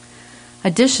race.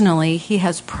 Additionally, He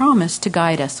has promised to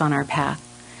guide us on our path.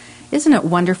 Isn't it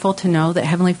wonderful to know that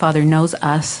Heavenly Father knows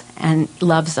us and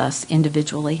loves us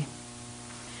individually?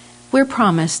 We're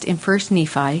promised in 1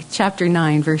 Nephi chapter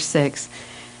 9, verse 6,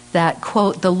 that,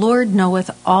 quote, "The Lord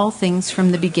knoweth all things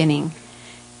from the beginning.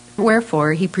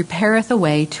 Wherefore He prepareth a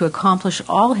way to accomplish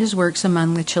all His works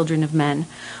among the children of men.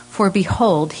 For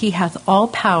behold, He hath all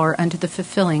power unto the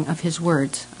fulfilling of His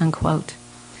words." Unquote.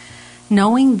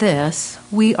 Knowing this,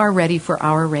 we are ready for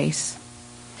our race.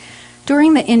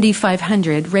 During the Indy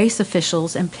 500, race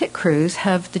officials and pit crews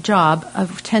have the job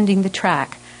of tending the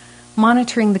track,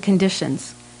 monitoring the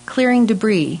conditions, clearing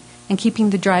debris, and keeping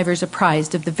the drivers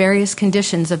apprised of the various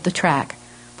conditions of the track,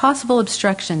 possible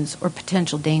obstructions, or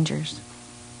potential dangers.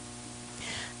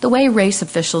 The way race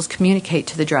officials communicate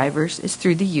to the drivers is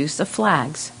through the use of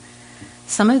flags.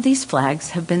 Some of these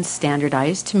flags have been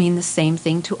standardized to mean the same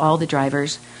thing to all the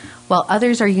drivers, while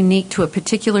others are unique to a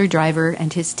particular driver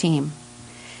and his team.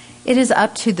 It is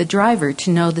up to the driver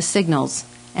to know the signals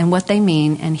and what they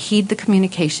mean and heed the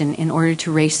communication in order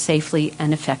to race safely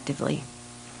and effectively.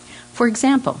 For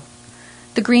example,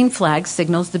 the green flag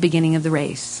signals the beginning of the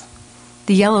race.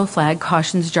 The yellow flag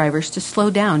cautions drivers to slow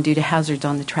down due to hazards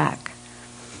on the track.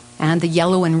 And the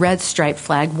yellow and red striped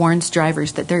flag warns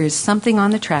drivers that there is something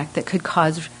on the track that could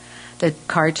cause the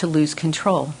car to lose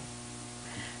control.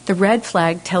 The red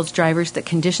flag tells drivers that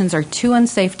conditions are too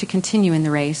unsafe to continue in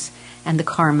the race and the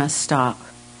car must stop.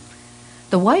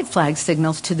 The white flag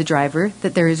signals to the driver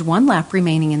that there is one lap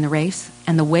remaining in the race,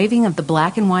 and the waving of the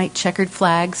black and white checkered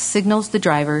flag signals the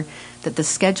driver that the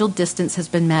scheduled distance has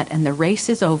been met and the race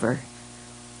is over.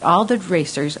 All the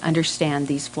racers understand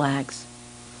these flags.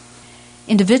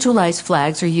 Individualized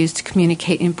flags are used to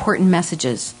communicate important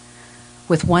messages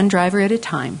with one driver at a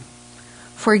time.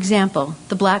 For example,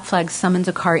 the black flag summons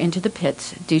a car into the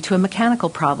pits due to a mechanical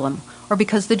problem or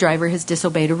because the driver has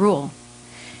disobeyed a rule.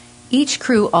 Each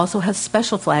crew also has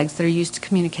special flags that are used to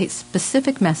communicate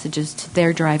specific messages to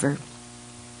their driver.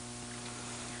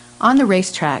 On the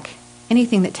racetrack,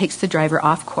 anything that takes the driver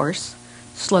off course,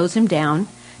 slows him down,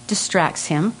 distracts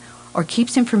him, or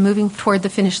keeps him from moving toward the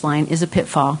finish line is a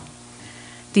pitfall.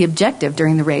 The objective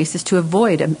during the race is to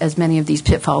avoid as many of these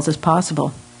pitfalls as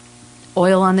possible.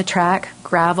 Oil on the track,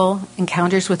 gravel,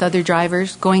 encounters with other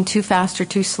drivers, going too fast or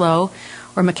too slow,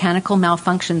 or mechanical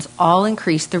malfunctions all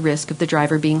increase the risk of the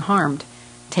driver being harmed,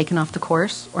 taken off the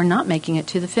course, or not making it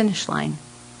to the finish line.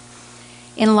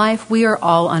 In life, we are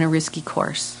all on a risky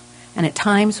course, and at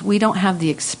times we don't have the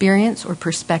experience or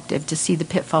perspective to see the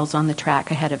pitfalls on the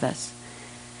track ahead of us.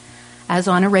 As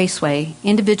on a raceway,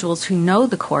 individuals who know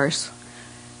the course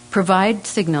provide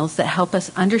signals that help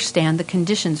us understand the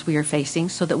conditions we are facing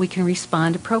so that we can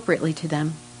respond appropriately to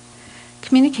them.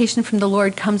 Communication from the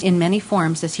Lord comes in many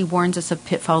forms as He warns us of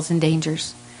pitfalls and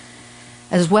dangers,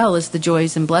 as well as the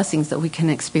joys and blessings that we can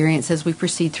experience as we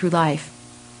proceed through life.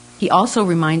 He also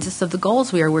reminds us of the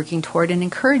goals we are working toward and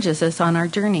encourages us on our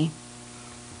journey.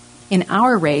 In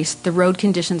our race, the road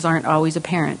conditions aren't always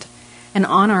apparent, and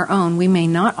on our own, we may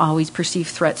not always perceive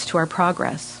threats to our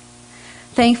progress.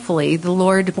 Thankfully, the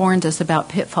Lord warns us about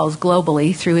pitfalls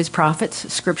globally through his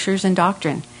prophets, scriptures, and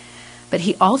doctrine. But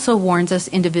he also warns us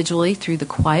individually through the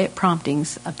quiet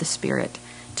promptings of the Spirit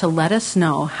to let us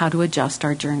know how to adjust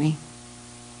our journey.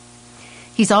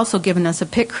 He's also given us a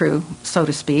pit crew, so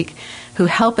to speak, who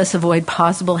help us avoid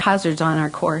possible hazards on our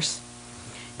course.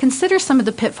 Consider some of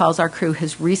the pitfalls our crew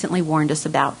has recently warned us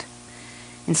about.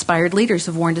 Inspired leaders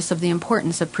have warned us of the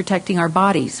importance of protecting our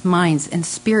bodies, minds, and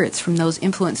spirits from those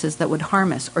influences that would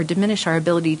harm us or diminish our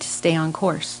ability to stay on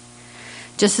course.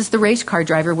 Just as the race car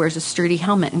driver wears a sturdy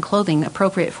helmet and clothing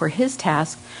appropriate for his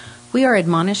task, we are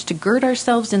admonished to gird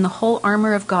ourselves in the whole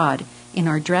armor of God, in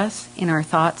our dress, in our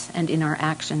thoughts, and in our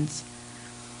actions.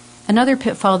 Another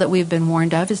pitfall that we've been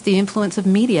warned of is the influence of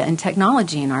media and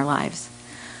technology in our lives.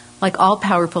 Like all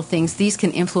powerful things, these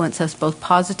can influence us both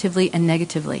positively and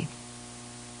negatively.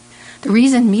 The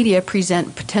reason media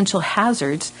present potential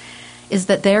hazards is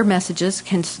that their messages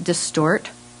can distort,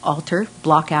 alter,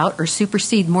 block out, or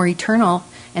supersede more eternal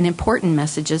and important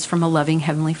messages from a loving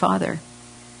Heavenly Father.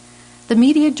 The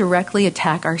media directly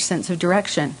attack our sense of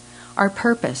direction, our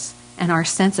purpose, and our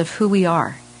sense of who we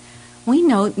are. We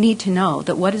need to know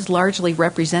that what is largely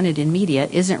represented in media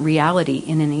isn't reality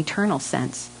in an eternal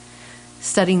sense.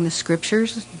 Studying the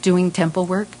scriptures, doing temple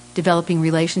work, developing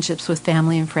relationships with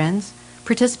family and friends,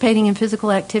 participating in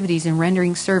physical activities, and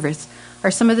rendering service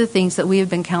are some of the things that we have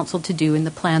been counseled to do in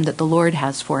the plan that the Lord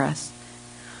has for us.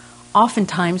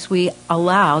 Oftentimes, we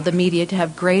allow the media to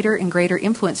have greater and greater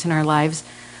influence in our lives,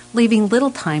 leaving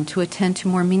little time to attend to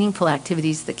more meaningful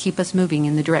activities that keep us moving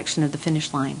in the direction of the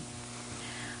finish line.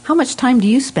 How much time do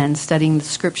you spend studying the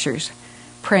scriptures,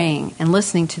 praying, and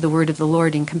listening to the word of the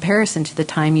Lord in comparison to the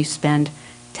time you spend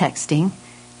texting,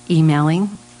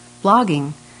 emailing,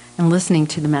 blogging, and listening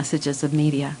to the messages of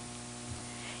media?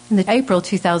 In the April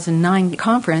 2009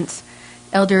 conference,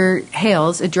 Elder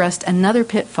Hales addressed another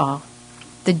pitfall,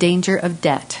 the danger of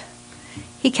debt.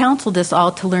 He counseled us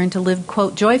all to learn to live,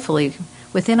 quote, joyfully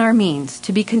within our means,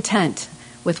 to be content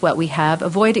with what we have,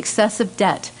 avoid excessive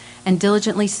debt, and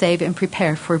diligently save and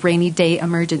prepare for rainy day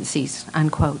emergencies,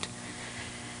 unquote.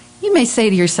 You may say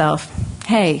to yourself,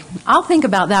 hey, I'll think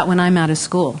about that when I'm out of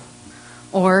school,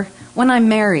 or when I'm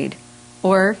married,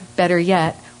 or, better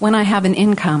yet, when I have an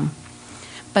income.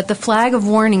 But the flag of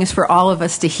warning is for all of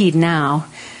us to heed now.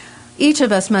 Each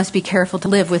of us must be careful to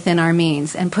live within our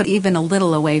means and put even a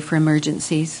little away for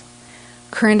emergencies.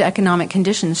 Current economic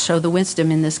conditions show the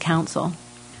wisdom in this counsel.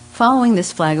 Following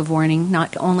this flag of warning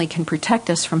not only can protect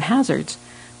us from hazards,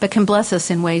 but can bless us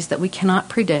in ways that we cannot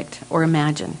predict or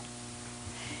imagine.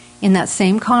 In that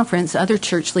same conference, other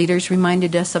church leaders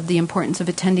reminded us of the importance of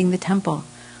attending the temple,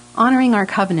 honoring our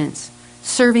covenants,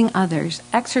 serving others,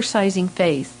 exercising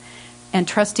faith, and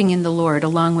trusting in the Lord,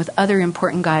 along with other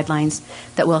important guidelines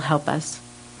that will help us.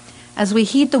 As we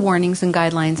heed the warnings and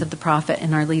guidelines of the prophet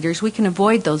and our leaders, we can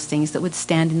avoid those things that would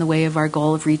stand in the way of our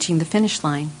goal of reaching the finish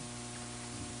line.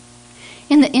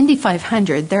 In the Indy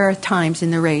 500, there are times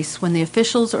in the race when the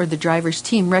officials or the driver's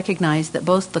team recognize that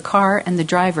both the car and the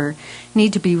driver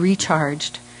need to be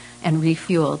recharged and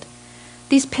refueled.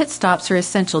 These pit stops are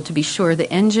essential to be sure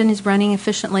the engine is running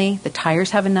efficiently, the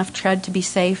tires have enough tread to be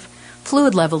safe,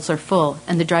 fluid levels are full,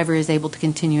 and the driver is able to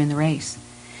continue in the race.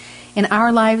 In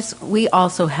our lives, we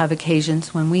also have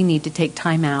occasions when we need to take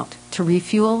time out to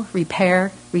refuel,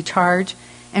 repair, recharge,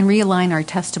 and realign our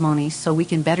testimonies so we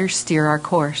can better steer our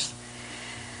course.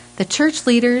 The church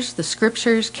leaders, the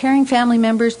scriptures, caring family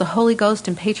members, the Holy Ghost,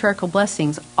 and patriarchal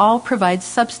blessings all provide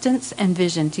substance and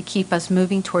vision to keep us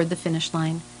moving toward the finish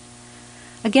line.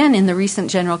 Again, in the recent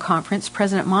General Conference,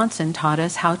 President Monson taught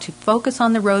us how to focus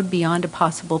on the road beyond a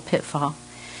possible pitfall.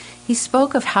 He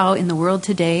spoke of how in the world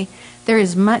today there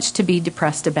is much to be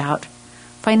depressed about.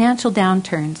 Financial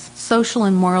downturns, social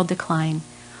and moral decline,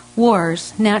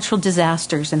 wars, natural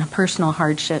disasters, and personal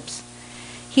hardships.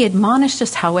 He admonished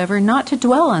us, however, not to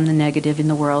dwell on the negative in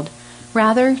the world,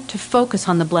 rather to focus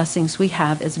on the blessings we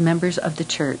have as members of the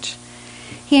church.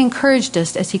 He encouraged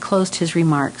us as he closed his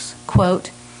remarks, quote,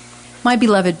 "My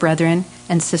beloved brethren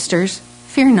and sisters,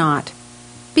 fear not.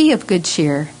 Be of good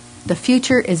cheer. The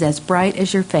future is as bright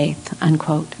as your faith,"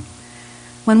 unquote.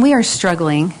 When we are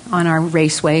struggling on our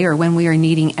raceway or when we are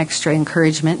needing extra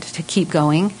encouragement to keep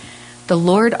going, the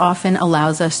Lord often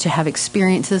allows us to have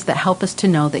experiences that help us to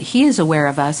know that He is aware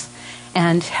of us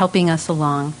and helping us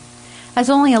along. As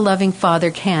only a loving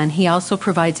Father can, He also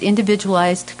provides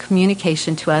individualized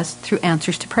communication to us through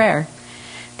answers to prayer.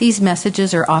 These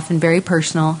messages are often very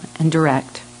personal and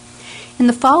direct. In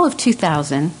the fall of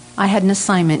 2000, I had an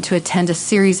assignment to attend a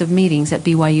series of meetings at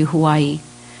BYU Hawaii.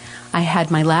 I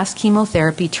had my last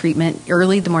chemotherapy treatment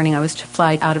early the morning I was to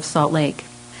fly out of Salt Lake.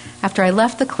 After I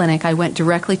left the clinic, I went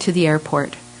directly to the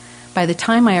airport. By the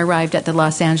time I arrived at the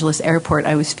Los Angeles airport,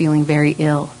 I was feeling very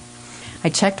ill. I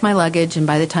checked my luggage, and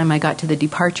by the time I got to the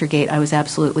departure gate, I was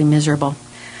absolutely miserable.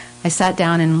 I sat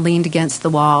down and leaned against the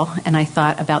wall, and I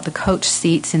thought about the coach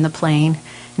seats in the plane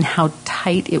and how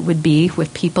tight it would be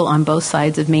with people on both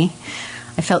sides of me.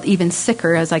 I felt even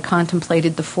sicker as I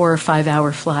contemplated the 4 or 5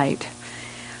 hour flight.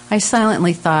 I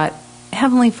silently thought,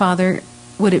 Heavenly Father,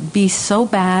 would it be so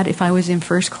bad if I was in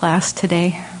first class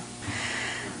today?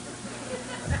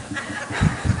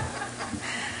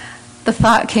 The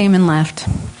thought came and left.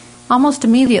 Almost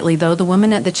immediately, though, the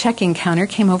woman at the check-in counter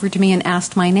came over to me and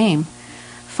asked my name.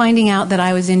 Finding out that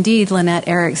I was indeed Lynette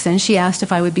Erickson, she asked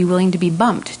if I would be willing to be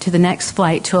bumped to the next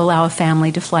flight to allow a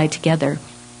family to fly together.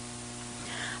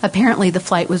 Apparently, the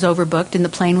flight was overbooked and the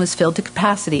plane was filled to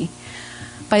capacity.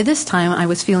 By this time, I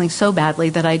was feeling so badly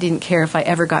that I didn't care if I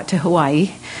ever got to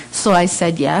Hawaii, so I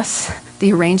said yes.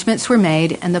 The arrangements were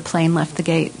made, and the plane left the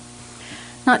gate.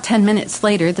 Not 10 minutes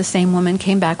later, the same woman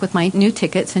came back with my new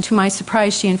tickets, and to my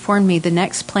surprise, she informed me the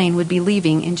next plane would be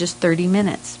leaving in just 30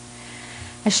 minutes.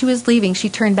 As she was leaving, she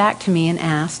turned back to me and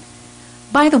asked,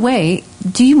 "By the way,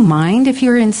 do you mind if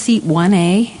you're in seat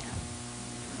 1A?"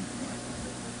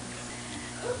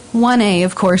 1A,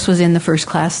 of course, was in the first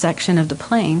class section of the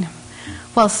plane.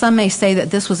 While some may say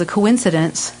that this was a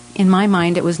coincidence, in my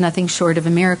mind it was nothing short of a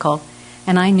miracle,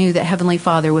 and I knew that Heavenly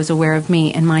Father was aware of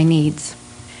me and my needs.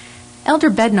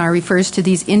 Elder Bednar refers to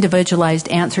these individualized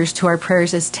answers to our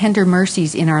prayers as tender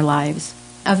mercies in our lives.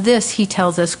 Of this, he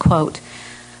tells us, quote,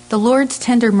 "The Lord's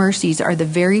tender mercies are the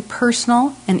very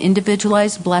personal and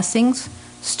individualized blessings,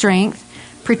 strength,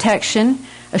 protection,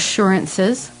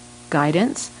 assurances,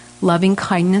 guidance, loving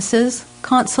kindnesses,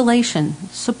 consolation,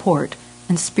 support,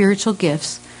 and spiritual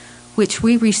gifts, which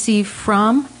we receive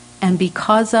from and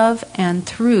because of and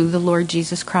through the Lord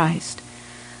Jesus Christ.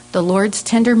 The Lord's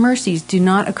tender mercies do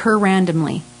not occur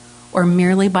randomly or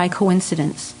merely by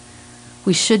coincidence.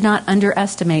 We should not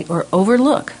underestimate or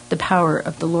overlook the power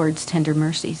of the Lord's tender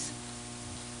mercies."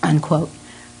 Unquote.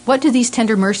 What do these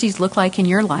tender mercies look like in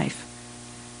your life?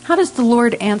 How does the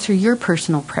Lord answer your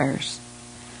personal prayers?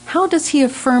 How does He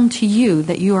affirm to you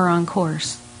that you are on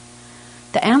course?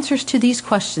 The answers to these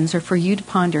questions are for you to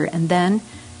ponder, and then,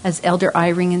 as Elder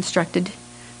Eyring instructed,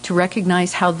 to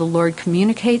recognize how the Lord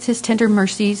communicates His tender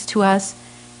mercies to us,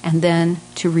 and then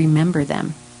to remember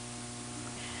them.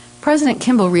 President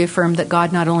Kimball reaffirmed that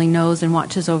God not only knows and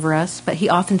watches over us, but He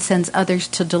often sends others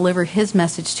to deliver His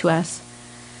message to us.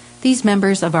 These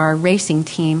members of our racing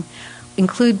team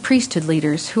include priesthood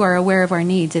leaders who are aware of our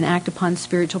needs and act upon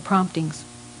spiritual promptings.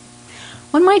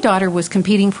 When my daughter was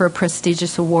competing for a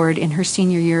prestigious award in her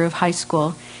senior year of high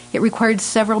school, it required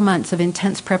several months of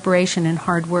intense preparation and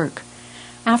hard work.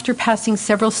 After passing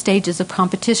several stages of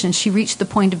competition, she reached the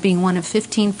point of being one of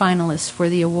 15 finalists for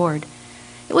the award.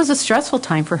 It was a stressful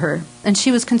time for her, and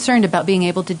she was concerned about being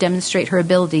able to demonstrate her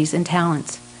abilities and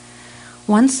talents.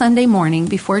 One Sunday morning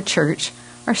before church,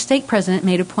 our stake president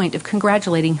made a point of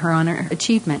congratulating her on her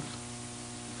achievement.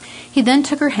 He then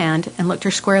took her hand and looked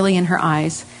her squarely in her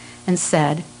eyes and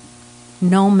said,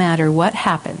 "No matter what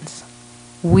happens,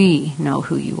 we know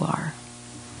who you are."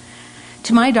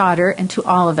 To my daughter and to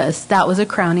all of us, that was a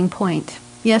crowning point.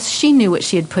 Yes, she knew what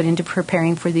she had put into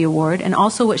preparing for the award and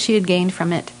also what she had gained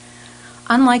from it.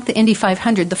 Unlike the Indy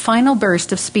 500, the final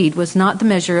burst of speed was not the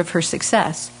measure of her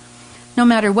success. No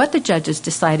matter what the judges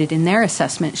decided in their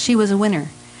assessment, she was a winner.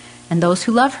 And those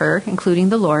who love her, including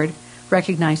the Lord,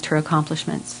 recognized her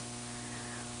accomplishments.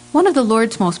 One of the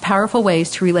Lord's most powerful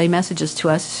ways to relay messages to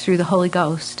us is through the Holy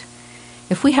Ghost.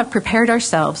 If we have prepared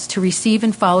ourselves to receive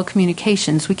and follow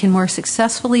communications, we can more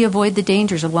successfully avoid the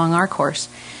dangers along our course,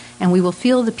 and we will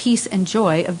feel the peace and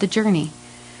joy of the journey.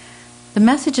 The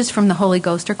messages from the Holy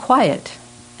Ghost are quiet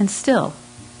and still.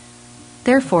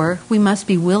 Therefore, we must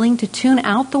be willing to tune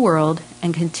out the world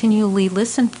and continually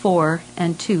listen for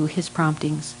and to His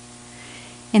promptings.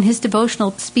 In his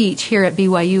devotional speech here at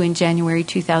BYU in January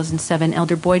 2007,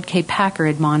 Elder Boyd K. Packer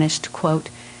admonished, quote,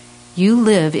 "You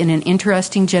live in an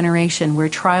interesting generation where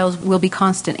trials will be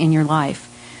constant in your life.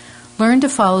 Learn to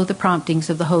follow the promptings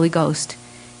of the Holy Ghost.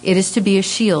 It is to be a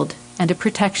shield and a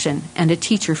protection and a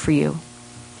teacher for you."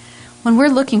 When we're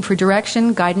looking for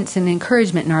direction, guidance, and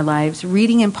encouragement in our lives,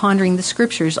 reading and pondering the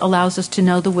Scriptures allows us to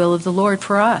know the will of the Lord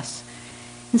for us.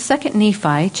 In 2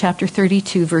 Nephi chapter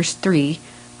 32, verse 3,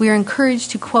 we are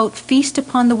encouraged to, quote, "Feast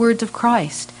upon the words of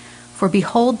Christ, for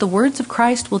behold, the words of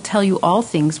Christ will tell you all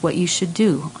things what you should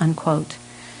do," unquote.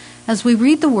 As we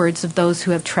read the words of those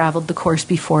who have traveled the course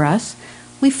before us,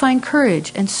 we find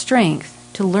courage and strength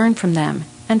to learn from them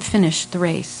and finish the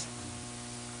race.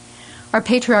 Our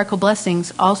patriarchal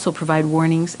blessings also provide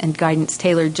warnings and guidance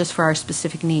tailored just for our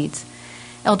specific needs.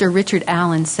 Elder Richard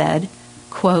Allen said,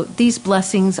 quote, "These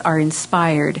blessings are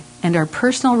inspired and are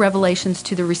personal revelations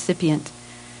to the recipient.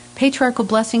 Patriarchal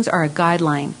blessings are a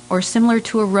guideline, or similar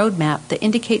to a roadmap that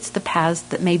indicates the paths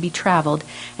that may be traveled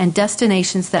and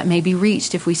destinations that may be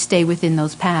reached if we stay within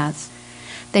those paths.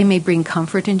 They may bring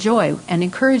comfort and joy and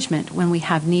encouragement when we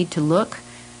have need to look,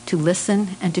 to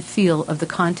listen, and to feel of the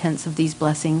contents of these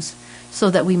blessings, so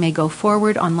that we may go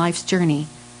forward on life's journey,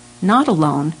 not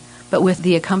alone, but with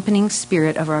the accompanying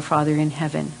Spirit of our Father in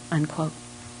heaven," unquote.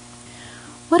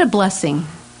 What a blessing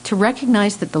to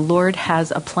recognize that the Lord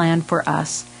has a plan for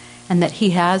us, and that He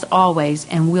has always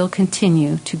and will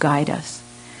continue to guide us,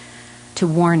 to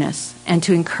warn us, and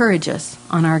to encourage us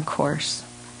on our course.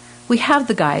 We have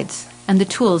the guides and the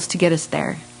tools to get us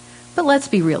there. But let's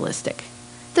be realistic.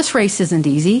 This race isn't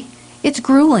easy. It's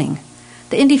grueling.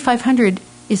 The Indy 500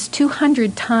 is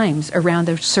 200 times around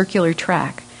a circular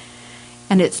track,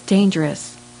 and it's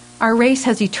dangerous. Our race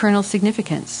has eternal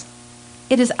significance.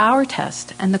 It is our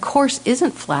test, and the course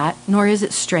isn't flat, nor is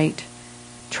it straight.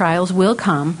 Trials will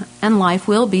come, and life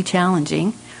will be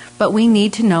challenging, but we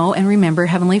need to know and remember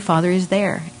Heavenly Father is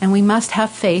there, and we must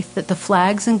have faith that the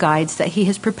flags and guides that He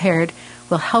has prepared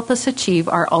will help us achieve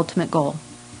our ultimate goal.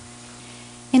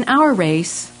 In our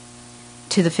race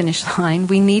to the finish line,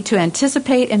 we need to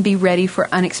anticipate and be ready for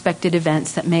unexpected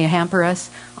events that may hamper us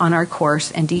on our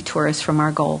course and detour us from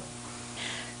our goal.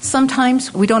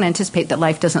 Sometimes we don't anticipate that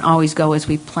life doesn't always go as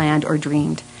we planned or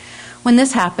dreamed. When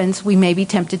this happens, we may be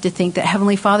tempted to think that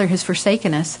Heavenly Father has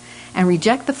forsaken us and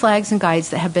reject the flags and guides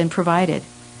that have been provided.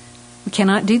 We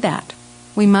cannot do that.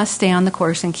 We must stay on the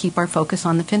course and keep our focus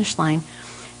on the finish line.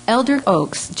 Elder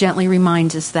Oaks gently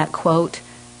reminds us that, quote,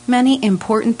 "Many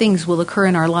important things will occur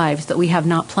in our lives that we have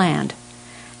not planned,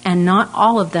 and not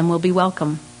all of them will be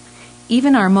welcome.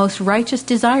 Even our most righteous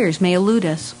desires may elude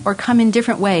us or come in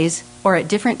different ways or at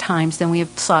different times than we have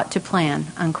sought to plan,"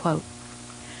 unquote.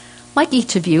 Like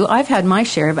each of you, I've had my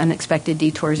share of unexpected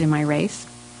detours in my race.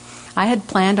 I had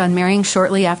planned on marrying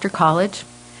shortly after college,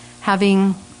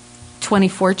 having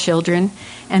 24 children,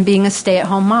 and being a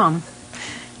stay-at-home mom.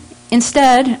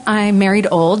 Instead, I married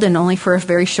old and only for a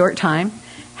very short time,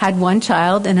 had one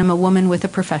child, and am a woman with a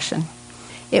profession.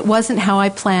 It wasn't how I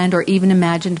planned or even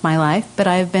imagined my life, but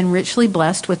I have been richly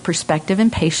blessed with perspective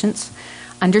and patience,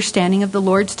 understanding of the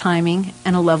Lord's timing,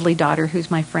 and a lovely daughter who's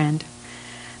my friend.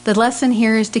 The lesson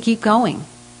here is to keep going.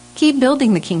 Keep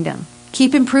building the kingdom.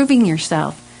 Keep improving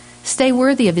yourself. Stay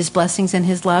worthy of His blessings and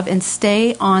His love, and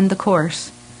stay on the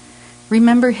course.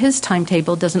 Remember, His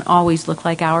timetable doesn't always look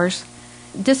like ours.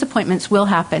 Disappointments will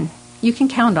happen. You can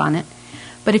count on it.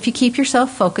 But if you keep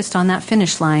yourself focused on that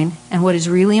finish line and what is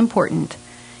really important,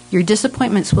 your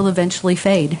disappointments will eventually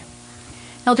fade.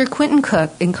 Elder Quentin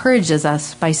Cook encourages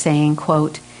us by saying,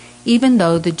 quote, "Even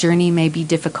though the journey may be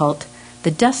difficult, the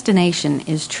destination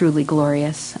is truly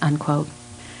glorious," unquote.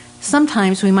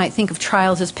 Sometimes we might think of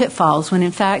trials as pitfalls, when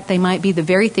in fact they might be the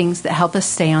very things that help us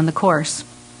stay on the course.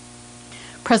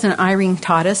 President Eyring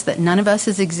taught us that none of us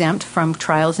is exempt from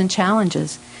trials and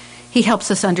challenges. He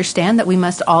helps us understand that we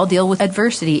must all deal with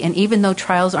adversity, and even though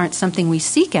trials aren't something we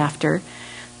seek after,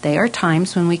 they are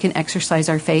times when we can exercise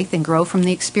our faith and grow from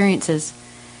the experiences.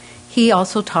 He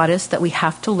also taught us that we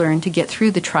have to learn to get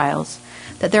through the trials,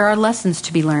 that there are lessons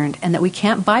to be learned, and that we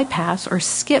can't bypass or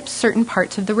skip certain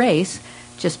parts of the race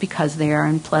just because they are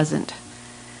unpleasant.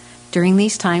 During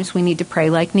these times, we need to pray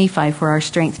like Nephi for our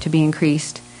strength to be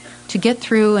increased, to get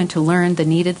through and to learn the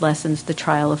needed lessons the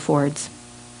trial affords.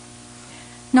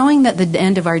 Knowing that the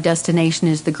end of our destination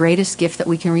is the greatest gift that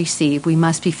we can receive, we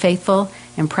must be faithful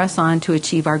and press on to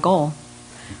achieve our goal.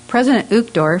 President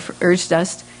Uchtdorf urged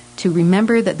us to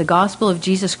remember that the gospel of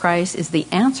Jesus Christ is the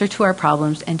answer to our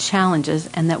problems and challenges,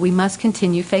 and that we must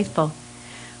continue faithful.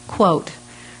 Quote,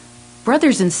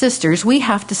 "Brothers and sisters, we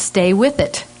have to stay with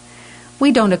it.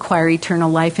 We don't acquire eternal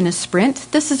life in a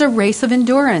sprint. This is a race of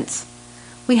endurance.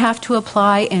 We have to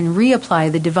apply and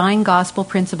reapply the divine gospel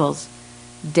principles.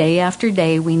 Day after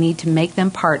day, we need to make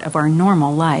them part of our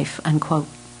normal life," unquote.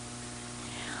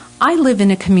 I live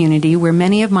in a community where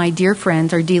many of my dear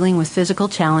friends are dealing with physical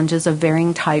challenges of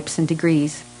varying types and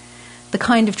degrees, the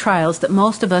kind of trials that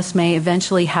most of us may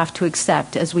eventually have to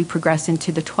accept as we progress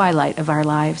into the twilight of our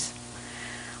lives.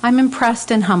 I'm impressed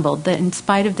and humbled that in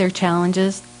spite of their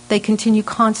challenges, they continue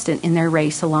constant in their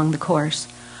race along the course,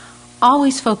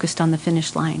 always focused on the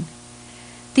finish line.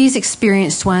 These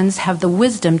experienced ones have the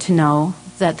wisdom to know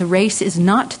that the race is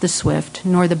not to the swift,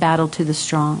 nor the battle to the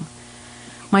strong.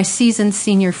 My seasoned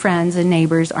senior friends and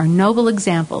neighbors are noble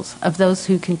examples of those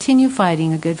who continue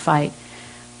fighting a good fight,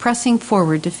 pressing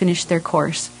forward to finish their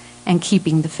course and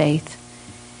keeping the faith.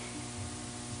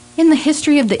 In the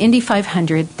history of the Indy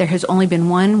 500, there has only been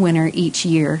one winner each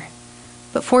year.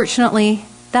 But fortunately,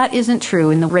 that isn't true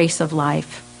in the race of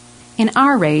life. In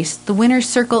our race, the winner's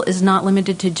circle is not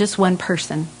limited to just one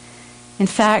person. In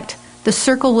fact, the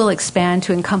circle will expand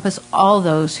to encompass all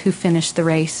those who finish the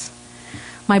race.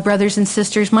 My brothers and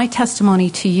sisters, my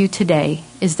testimony to you today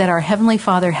is that our Heavenly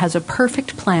Father has a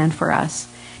perfect plan for us.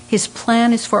 His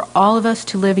plan is for all of us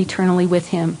to live eternally with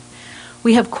Him.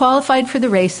 We have qualified for the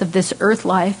race of this earth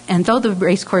life, and though the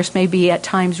race course may be at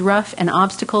times rough and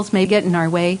obstacles may get in our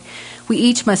way, we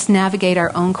each must navigate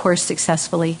our own course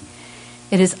successfully.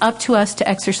 It is up to us to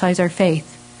exercise our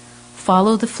faith,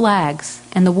 follow the flags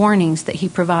and the warnings that He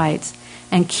provides,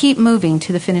 and keep moving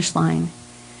to the finish line.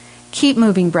 Keep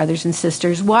moving, brothers and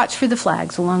sisters. Watch for the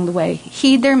flags along the way.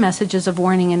 Heed their messages of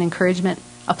warning and encouragement.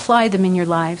 Apply them in your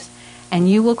lives, and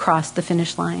you will cross the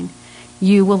finish line.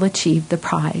 You will achieve the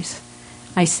prize.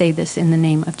 I say this in the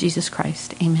name of Jesus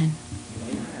Christ. Amen.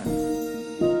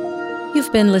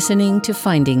 You've been listening to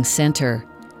Finding Center.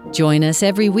 Join us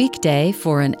every weekday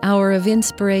for an hour of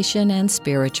inspiration and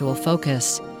spiritual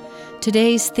focus.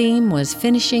 Today's theme was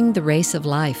Finishing the Race of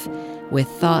Life, with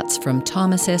thoughts from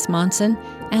Thomas S. Monson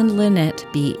and Lynette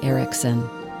B. Erickson.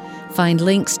 Find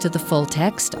links to the full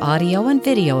text, audio, and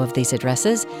video of these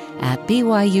addresses at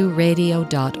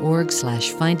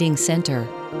byuradio.org/findingcenter.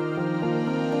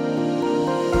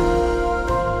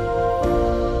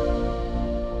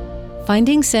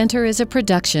 Finding Center is a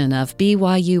production of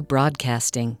BYU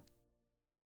Broadcasting.